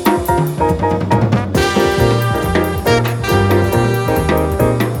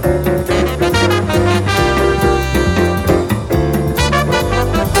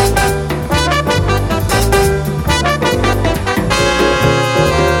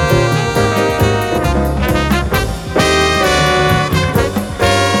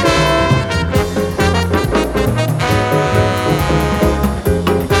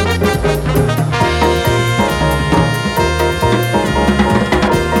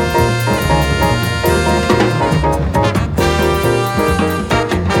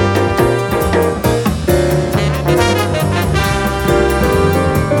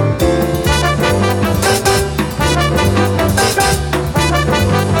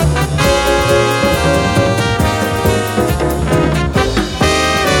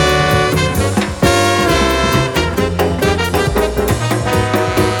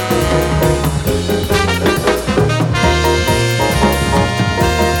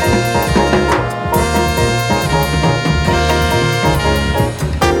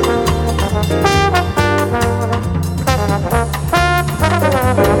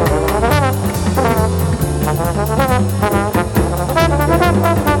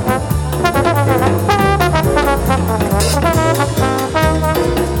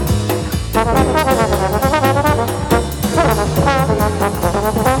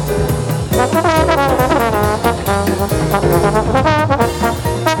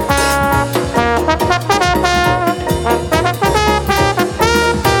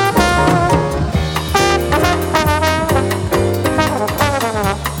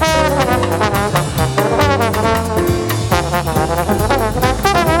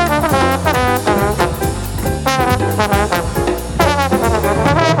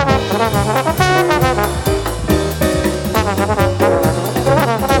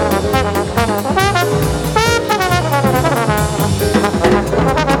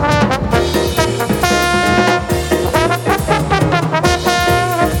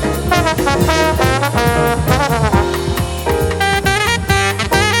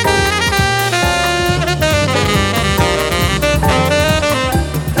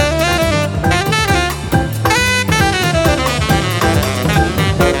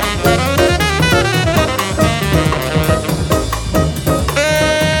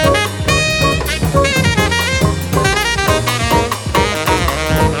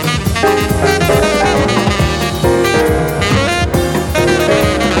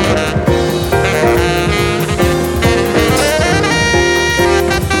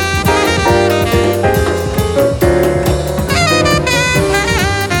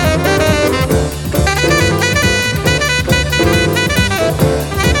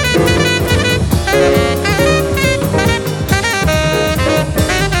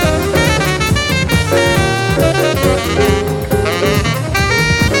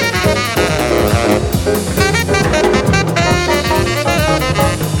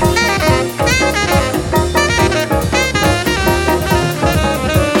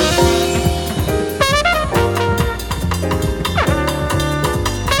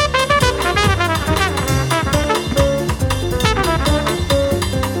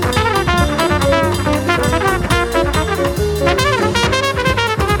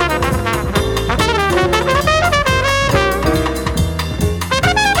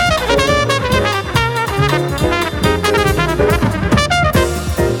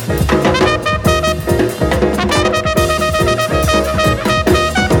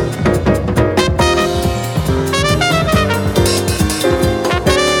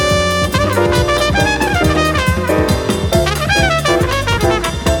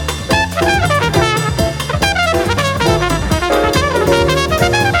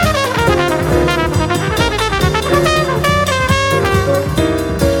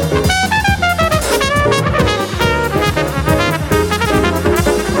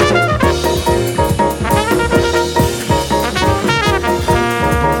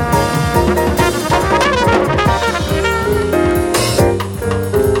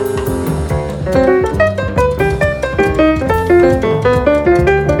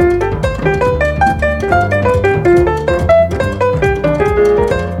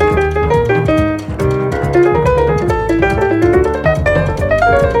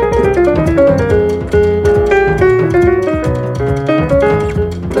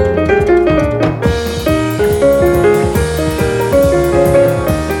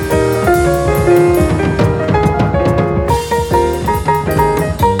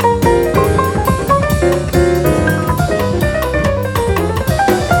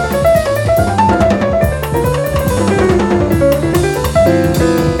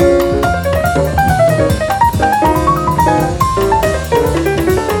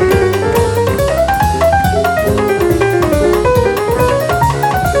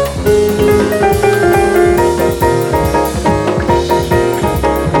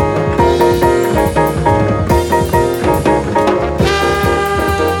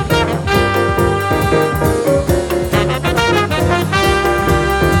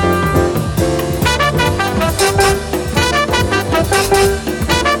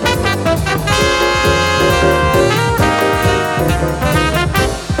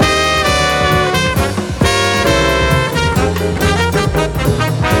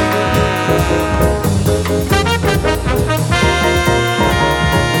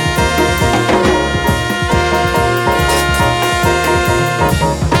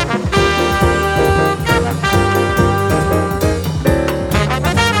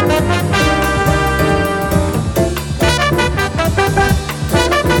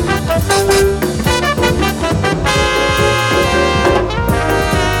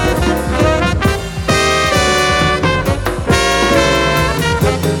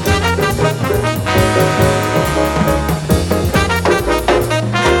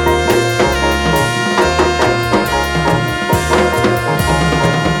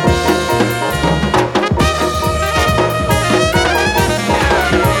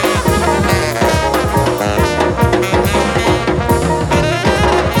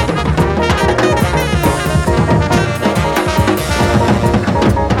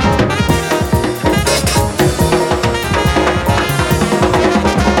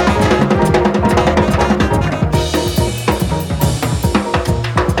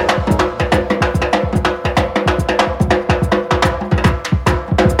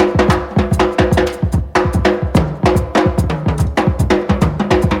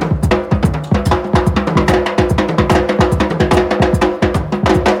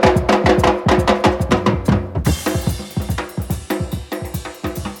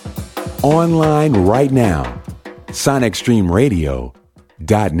 online right now.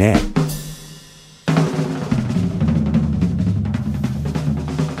 SonicStreamRadio.net.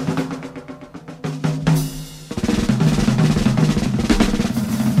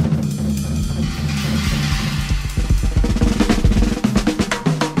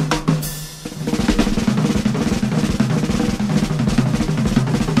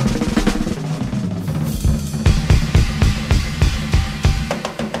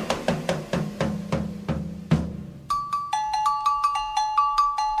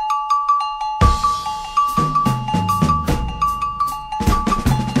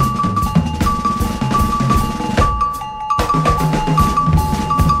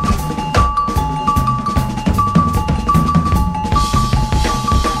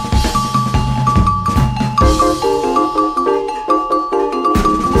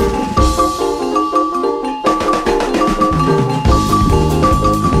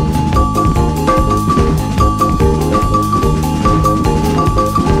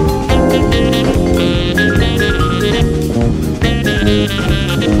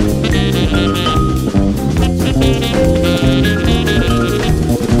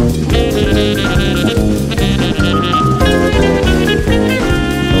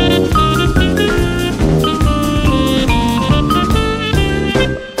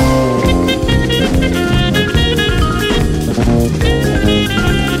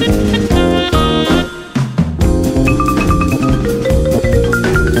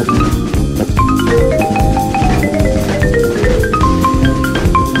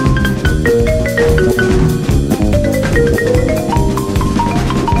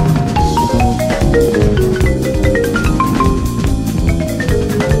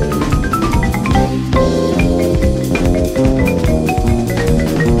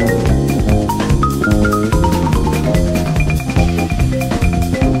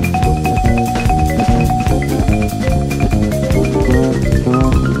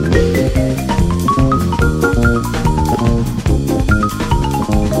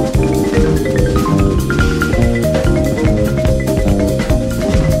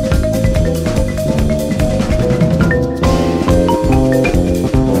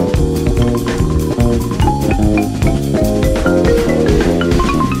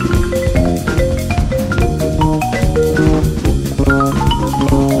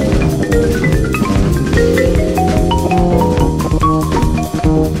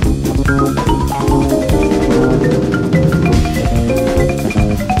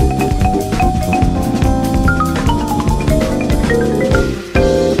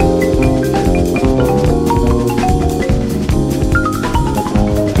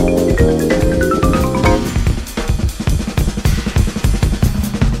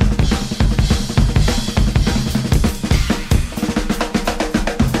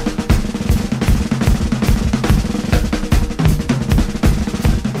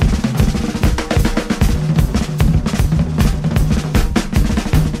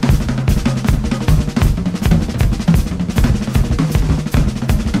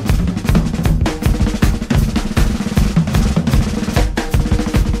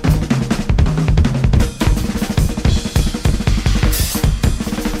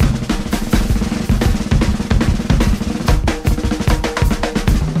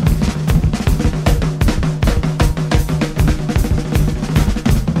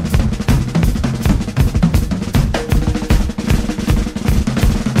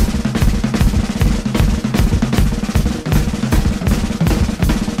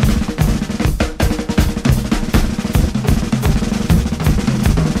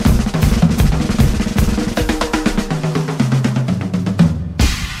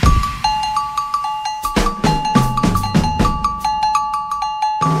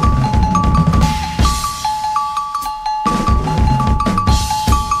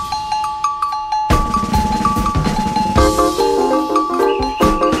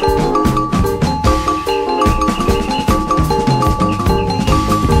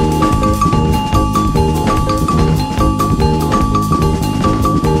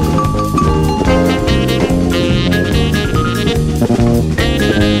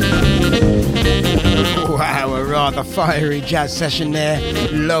 fiery jazz session there,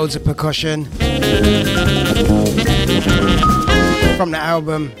 loads of percussion. From the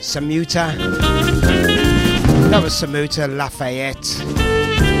album Samuta, that was Samuta Lafayette.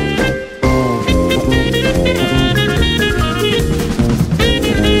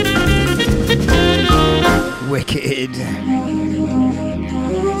 Wicked.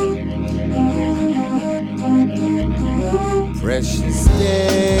 Precious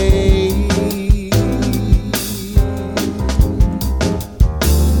day,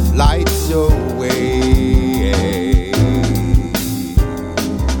 lights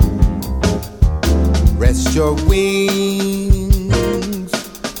your wings.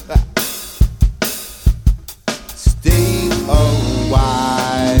 Stay a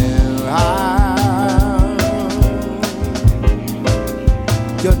while.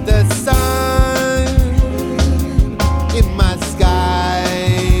 You're the sun in my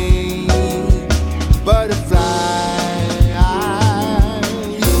sky, butterfly.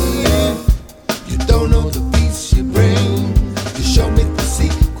 You don't know the peace you bring. You show me the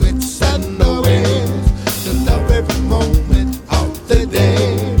secrets and the ways to love every moment of the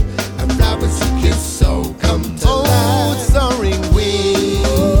day. And flowers you kiss so come to life. Soaring wings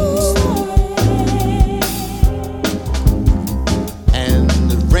and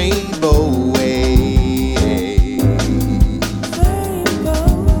the rainbow waves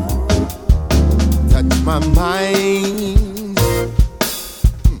touch my mind.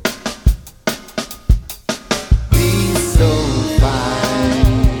 Be so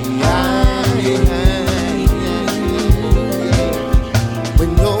fine when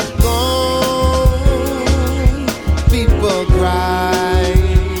you're gone. People cry,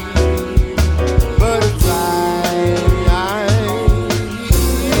 butterfly.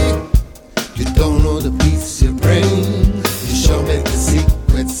 You don't know the peace you bring. You show me the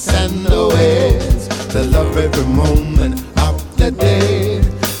secrets and the ways to love every moment of the day.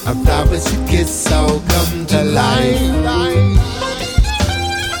 And flowers you kiss all come to life.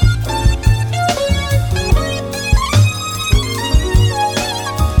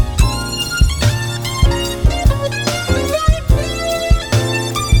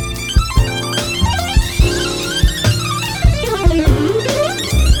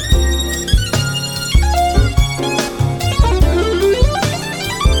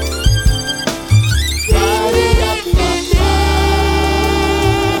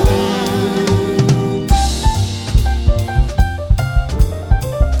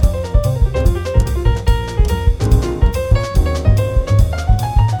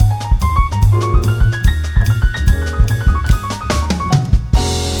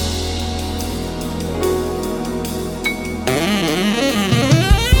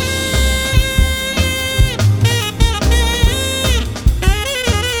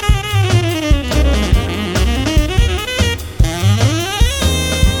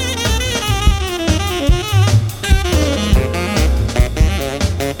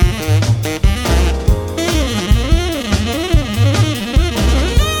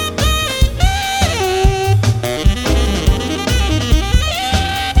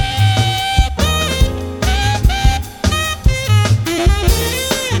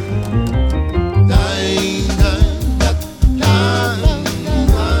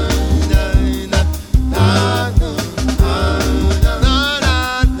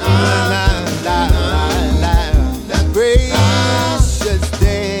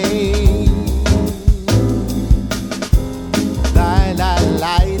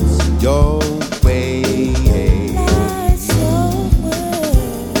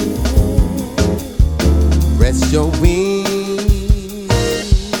 Your wings,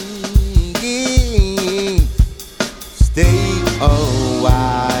 stay a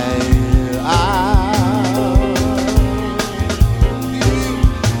while.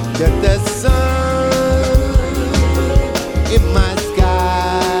 Get the sun in my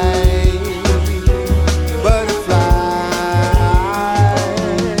sky, butterfly.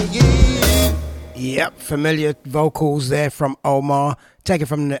 Yep, familiar vocals there from Omar. Taken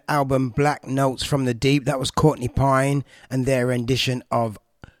from the album Black Notes from the Deep. That was Courtney Pine and their rendition of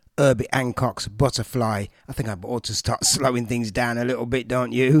Herbie Hancock's Butterfly. I think I ought to start slowing things down a little bit,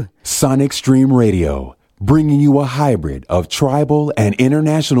 don't you? Sonic Stream Radio, bringing you a hybrid of tribal and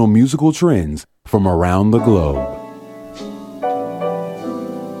international musical trends from around the globe.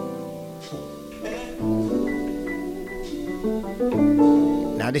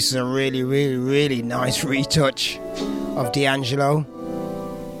 Now this is a really, really, really nice retouch of D'Angelo.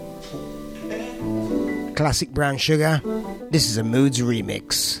 Classic Brown Sugar. This is a Moods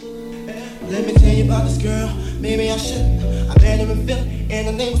remix. Let me tell you about this girl, maybe I shouldn't. I barely even feel it, and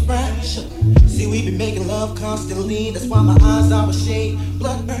her name was Brown Sugar. See, we be making love constantly, that's why my eyes are a shade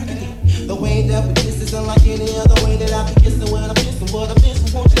blood burgundy. The way that we kiss is unlike any other way that I be kissing when I'm kissing what I'm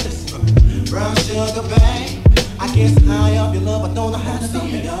missing, won't you listen? Brown sugar, babe, I can't deny of your love, I don't know how to see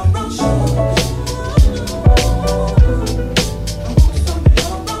it. Brown sugar.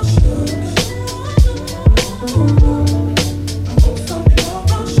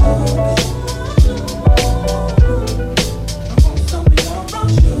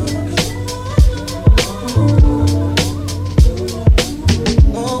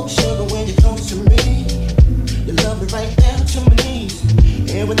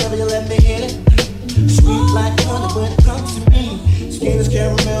 Whenever you let me hit it, sweet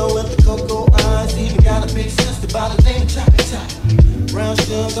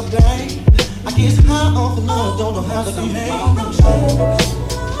sugar, babe. I get high off the love, don't know how to behave.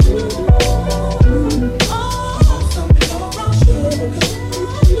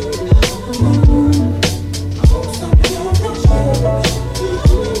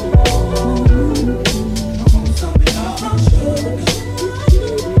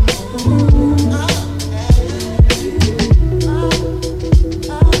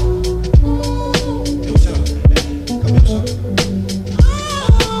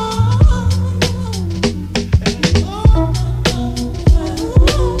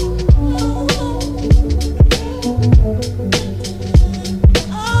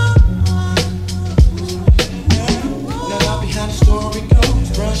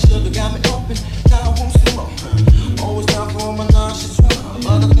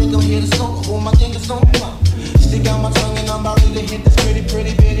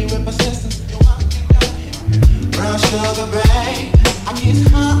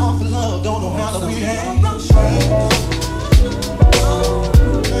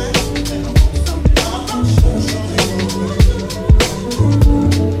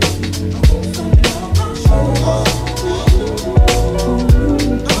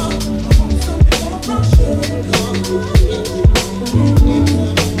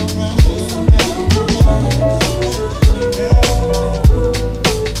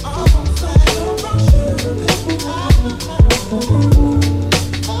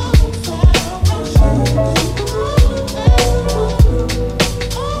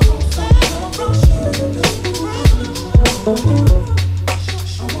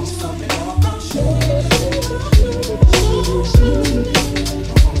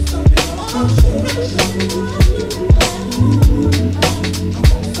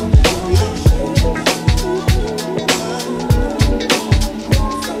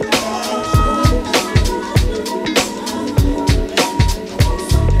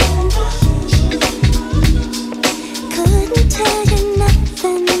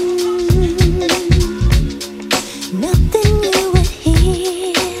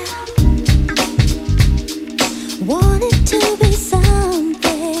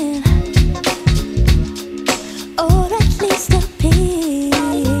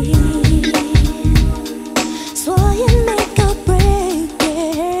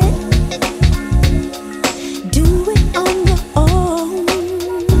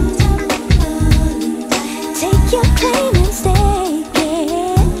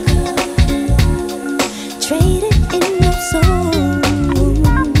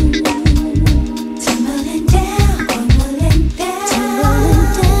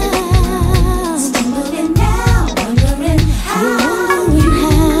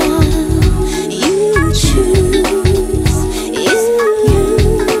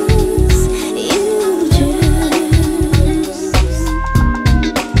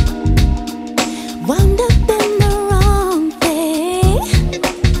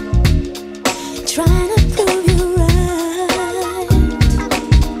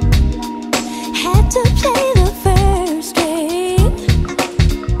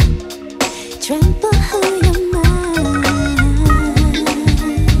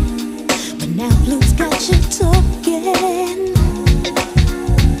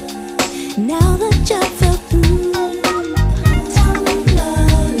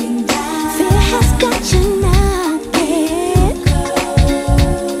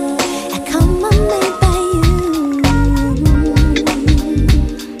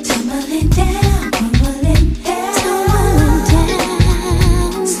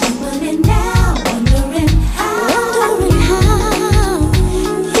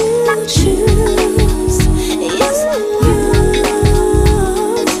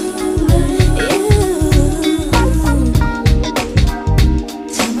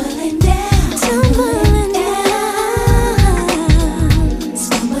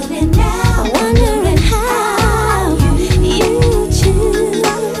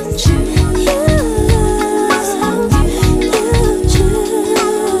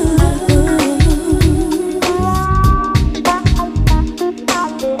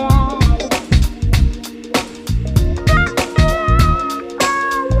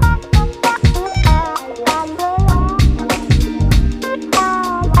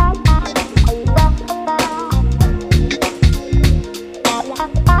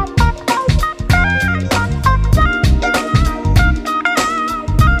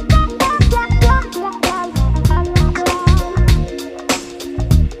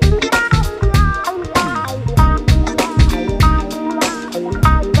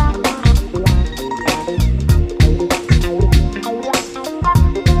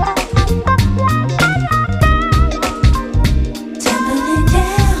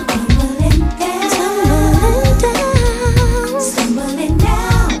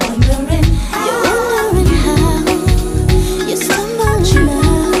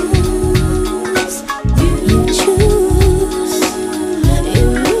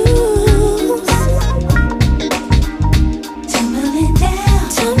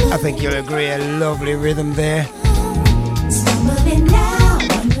 think you'll agree, a lovely rhythm there.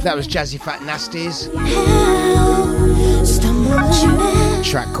 That was Jazzy Fat Nasties.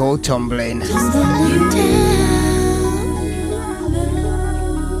 Track called Tumbling.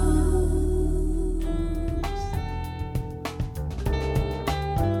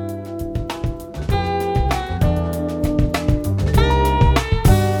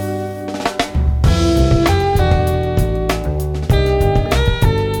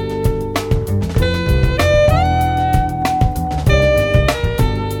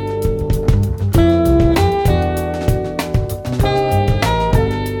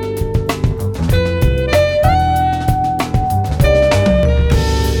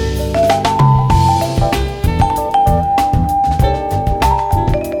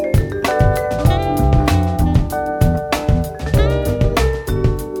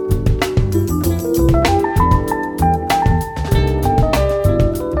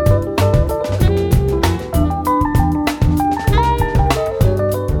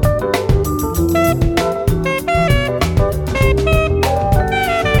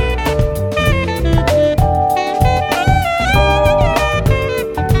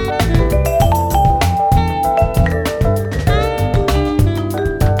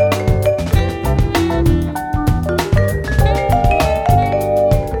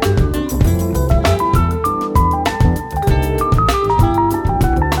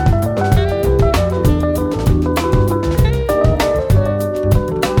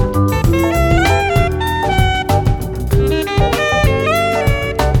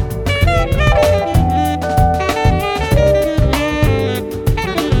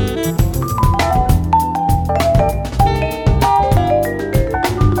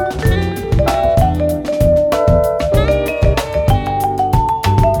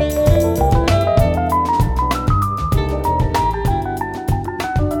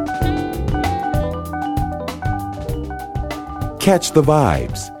 Catch the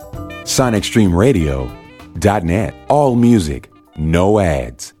vibes. SonicStreamRadio.net. All music, no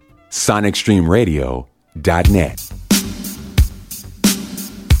ads. SonicStreamRadio.net.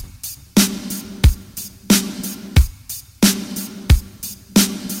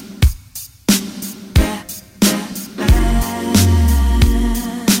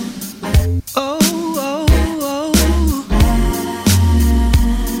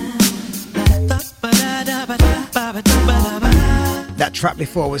 That track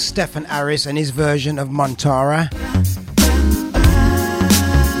before was Stefan Harris and his version of Montara.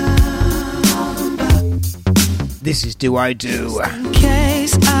 This is Do I Do. In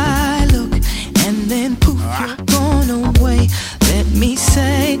case I look and then poof, you're gone away. Let me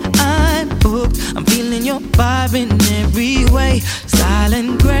say I'm hooked. I'm feeling your vibe in every way. Style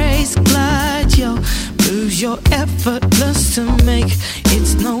and grace glide, yo. Moves you're effortless to make.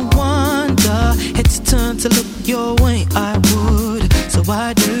 It's no wonder it's time to look your way. I would, so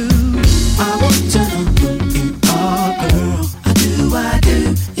I do. I want to know who you are, girl. I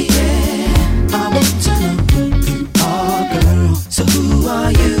do, yeah. I want to know who you are, girl. So who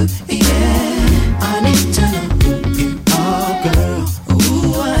are you, yeah. I need to know who you are, girl.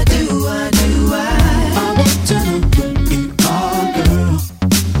 Ooh, I do, I want to know who you are, girl.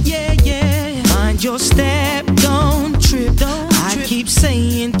 Yeah, yeah. Mind your step, don't trip. I keep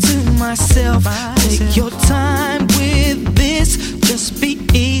saying to myself, take your time with this. Just be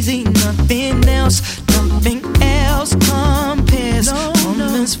easy, nothing else compares. From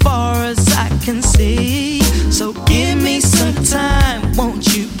as far as I can see. So give me some time, won't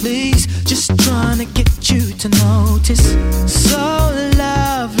you please? Just trying to get you to notice. So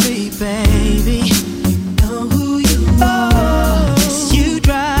lovely, baby. You know who you are. Yes, you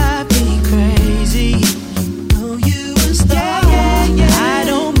drive me crazy. You know you a star. Yeah. I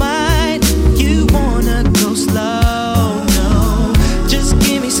don't mind. You wanna go slow, no. Just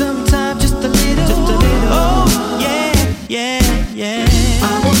give me some time, just a little. Oh, yeah. I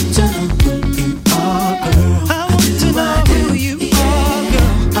want to know who you are, girl. I want to know who you are,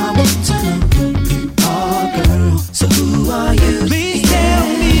 girl. I want to know who you are, girl. So who are you? Please tell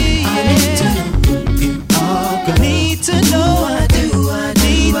me. I need to know who you are, girl. Need to know. I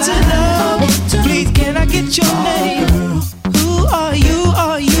need to know. Please, can I get your name? Who are you?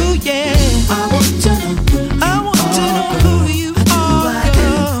 Yeah. I want to know who you are,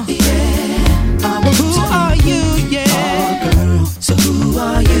 girl. Who are you? Yeah. So who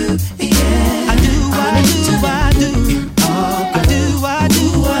are you? Yeah.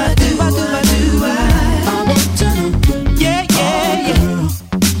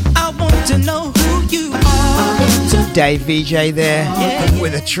 Dave VJ there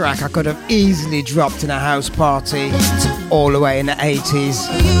with a track I could have easily dropped in a house party all the way in the 80s.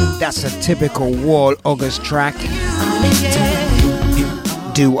 That's a typical Wall Uggers track.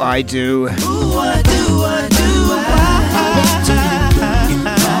 Do I do?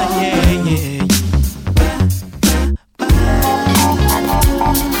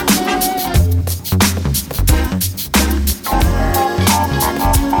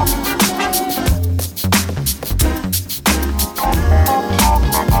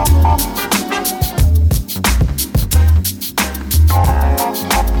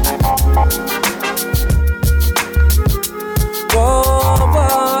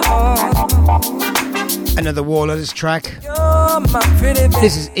 Another Wall of this track.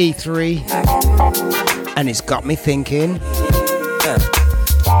 This is E3, and it's got me thinking.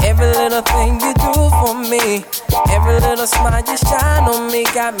 Every little thing you do for me, every little smile you shine on me,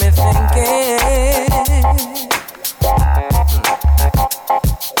 got me thinking.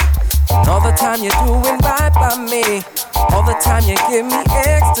 All the time you're doing right by me, all the time you give me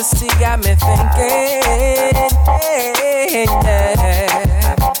ecstasy, got me thinking. Yeah.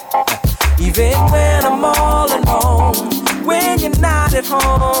 Even when I'm all alone, when you're not at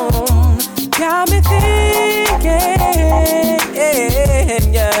home, got me thinking,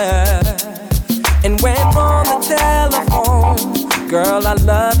 yeah. And when on the telephone, girl, I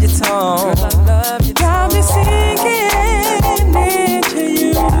love your tone, got me singing into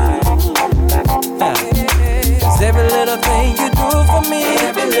you. Cause every little thing you do for me,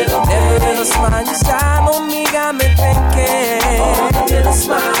 every little smile you shine on me, got me thinking. All the little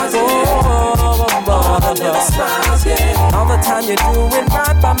smiles, all the little smiles, yeah. All the time you're doing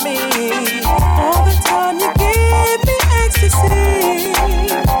right by me, all the time you give me ecstasy.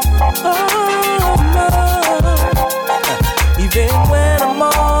 Oh, love. Even when I'm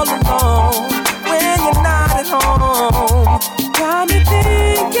all alone, when you're not at home, got me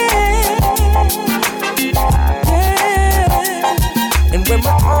thinking. Yeah. And when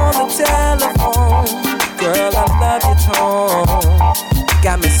we're on the telephone, girl, I love your tone,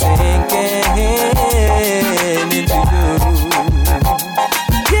 got me sinking into you.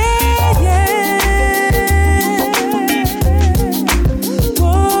 Yeah, yeah.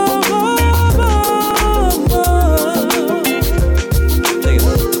 Whoa, whoa, whoa, whoa. Take it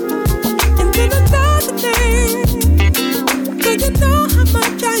up. And then another thing, do you know how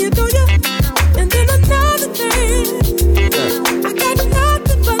much I adore you? And then another thing, I got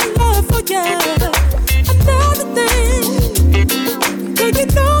nothing but love for you. Another thing, do you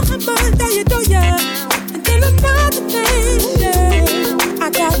know how much I adore you? And then another thing, yeah, I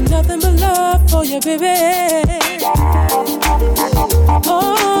got nothing but love for you, baby. Oh,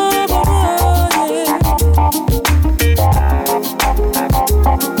 yeah.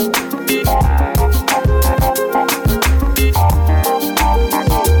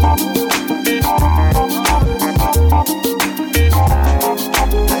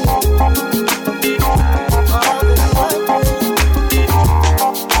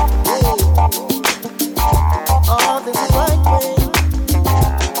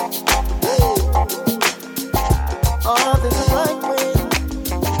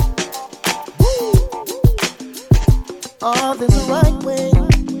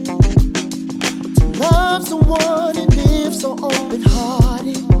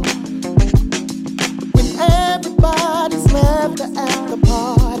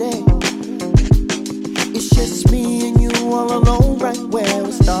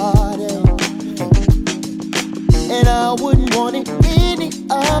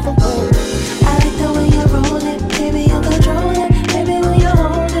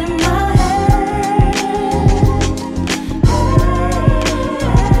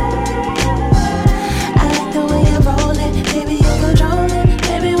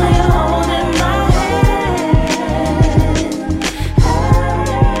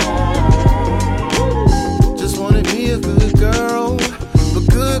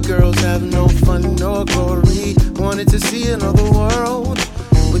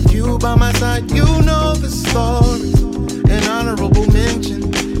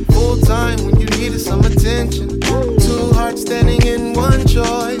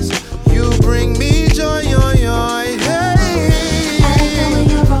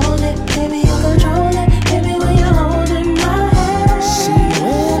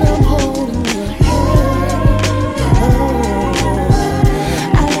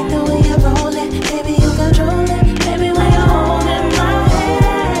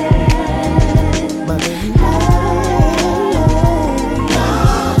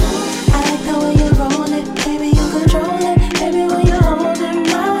 Baby,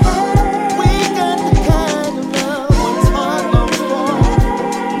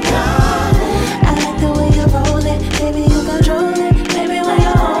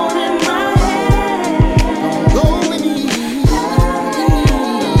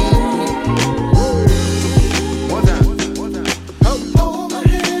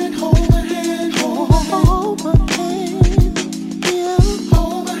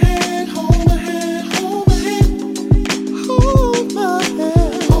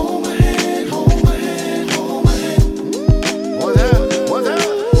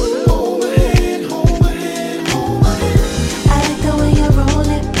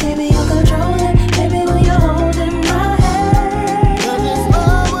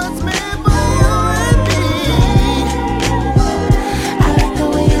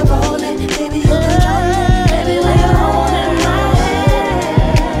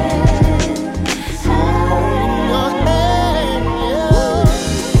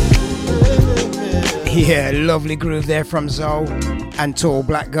 Yeah, lovely groove there from Zoe and Tall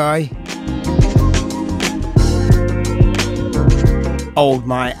Black Guy. Old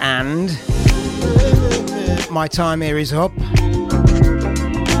My And. My time here is up.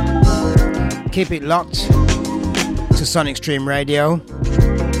 Keep it locked to Sonic Stream Radio.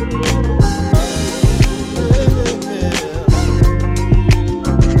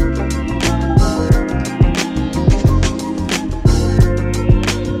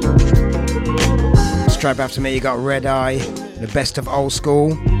 Straight after me you got Red Eye, the best of old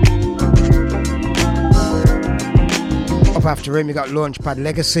school. Up after him you got Launchpad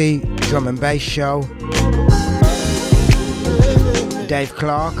Legacy, Drum and Bass Show. Dave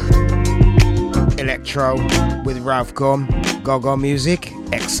Clark, Electro with Ralph Gum, Go-Go Music,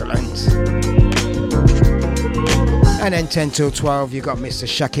 excellent. And then 10 till 12 you got Mr.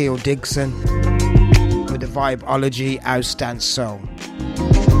 Shaquille Digson with the Vibeology House Dance Soul.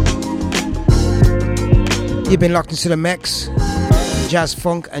 You've been locked into the mix, jazz,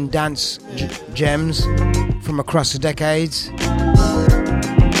 funk and dance gems from across the decades.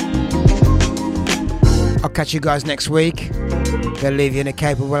 I'll catch you guys next week. They'll leave you in the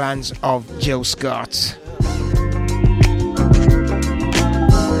capable hands of Jill Scott.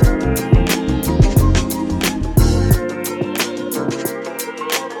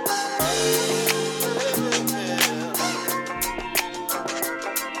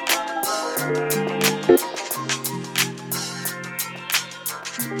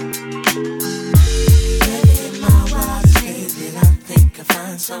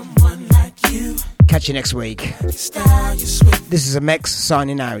 Catch you next week. This is a Mex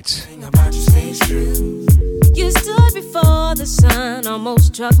signing out. You stood before the sun,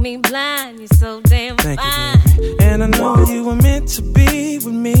 almost struck me blind. You're so damn fine. You, and I know you were meant to be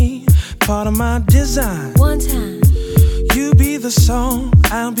with me, part of my design. One time, you be the song,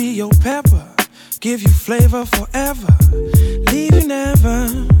 I'll be your pepper. Give you flavor forever, leave you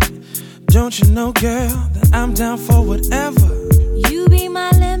never. Don't you know, girl, that I'm down for whatever. You be my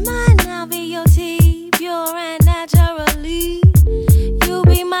lemon, I'll be your tea, pure and naturally. You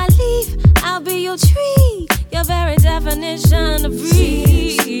be my leaf, I'll be your tree, your very definition of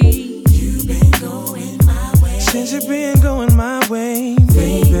free. You've been going my way. Since you've been going my way,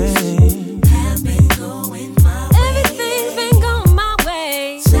 baby. Have been going my way. Everything's been going my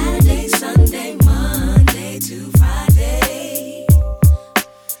way. Saturday, Sunday, Monday to Friday.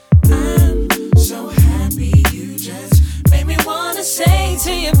 I'm so happy you just made me wanna say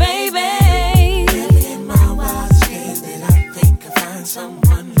to you, baby. In my wildest dreams that I think I'll find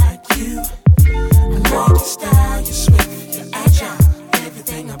someone like you. I like your style, you're swift, you're agile.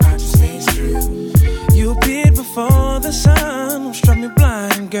 Everything about you stays true. You appeared before the sun, struck me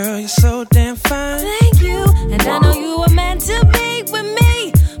blind, girl, you're so damn fine. Thank you, and I know you were meant to be with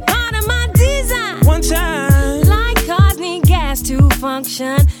me, part of my design. One time, like cars need gas to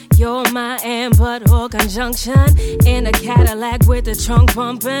function. You're my and but or conjunction. In a Cadillac with the trunk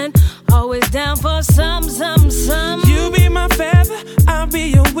pumping. Always down for some. You be my feather, I'll be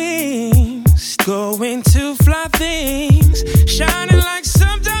your wings. Going to fly things, shining like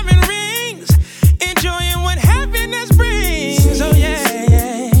some diamond rings. Enjoying what happiness brings. Oh yeah,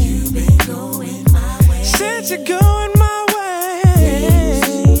 yeah. You've been going my way. Since you're going my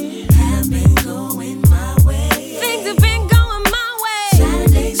way. Have been going my way. Things have been going my way.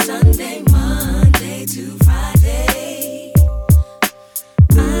 Saturday, Sunday, Monday to Friday.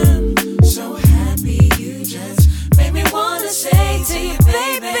 I'm so happy you just made me wanna say to you,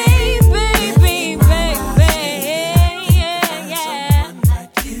 baby, baby, baby, yeah.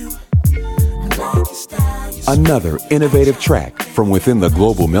 Another innovative track from within the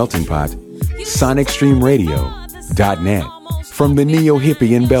global melting pot, SonicStreamRadio.net. From the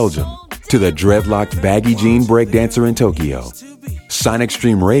neo-hippie in Belgium to the dreadlocked baggy jean breakdancer in Tokyo,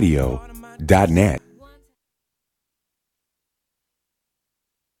 SonicStreamRadio.net.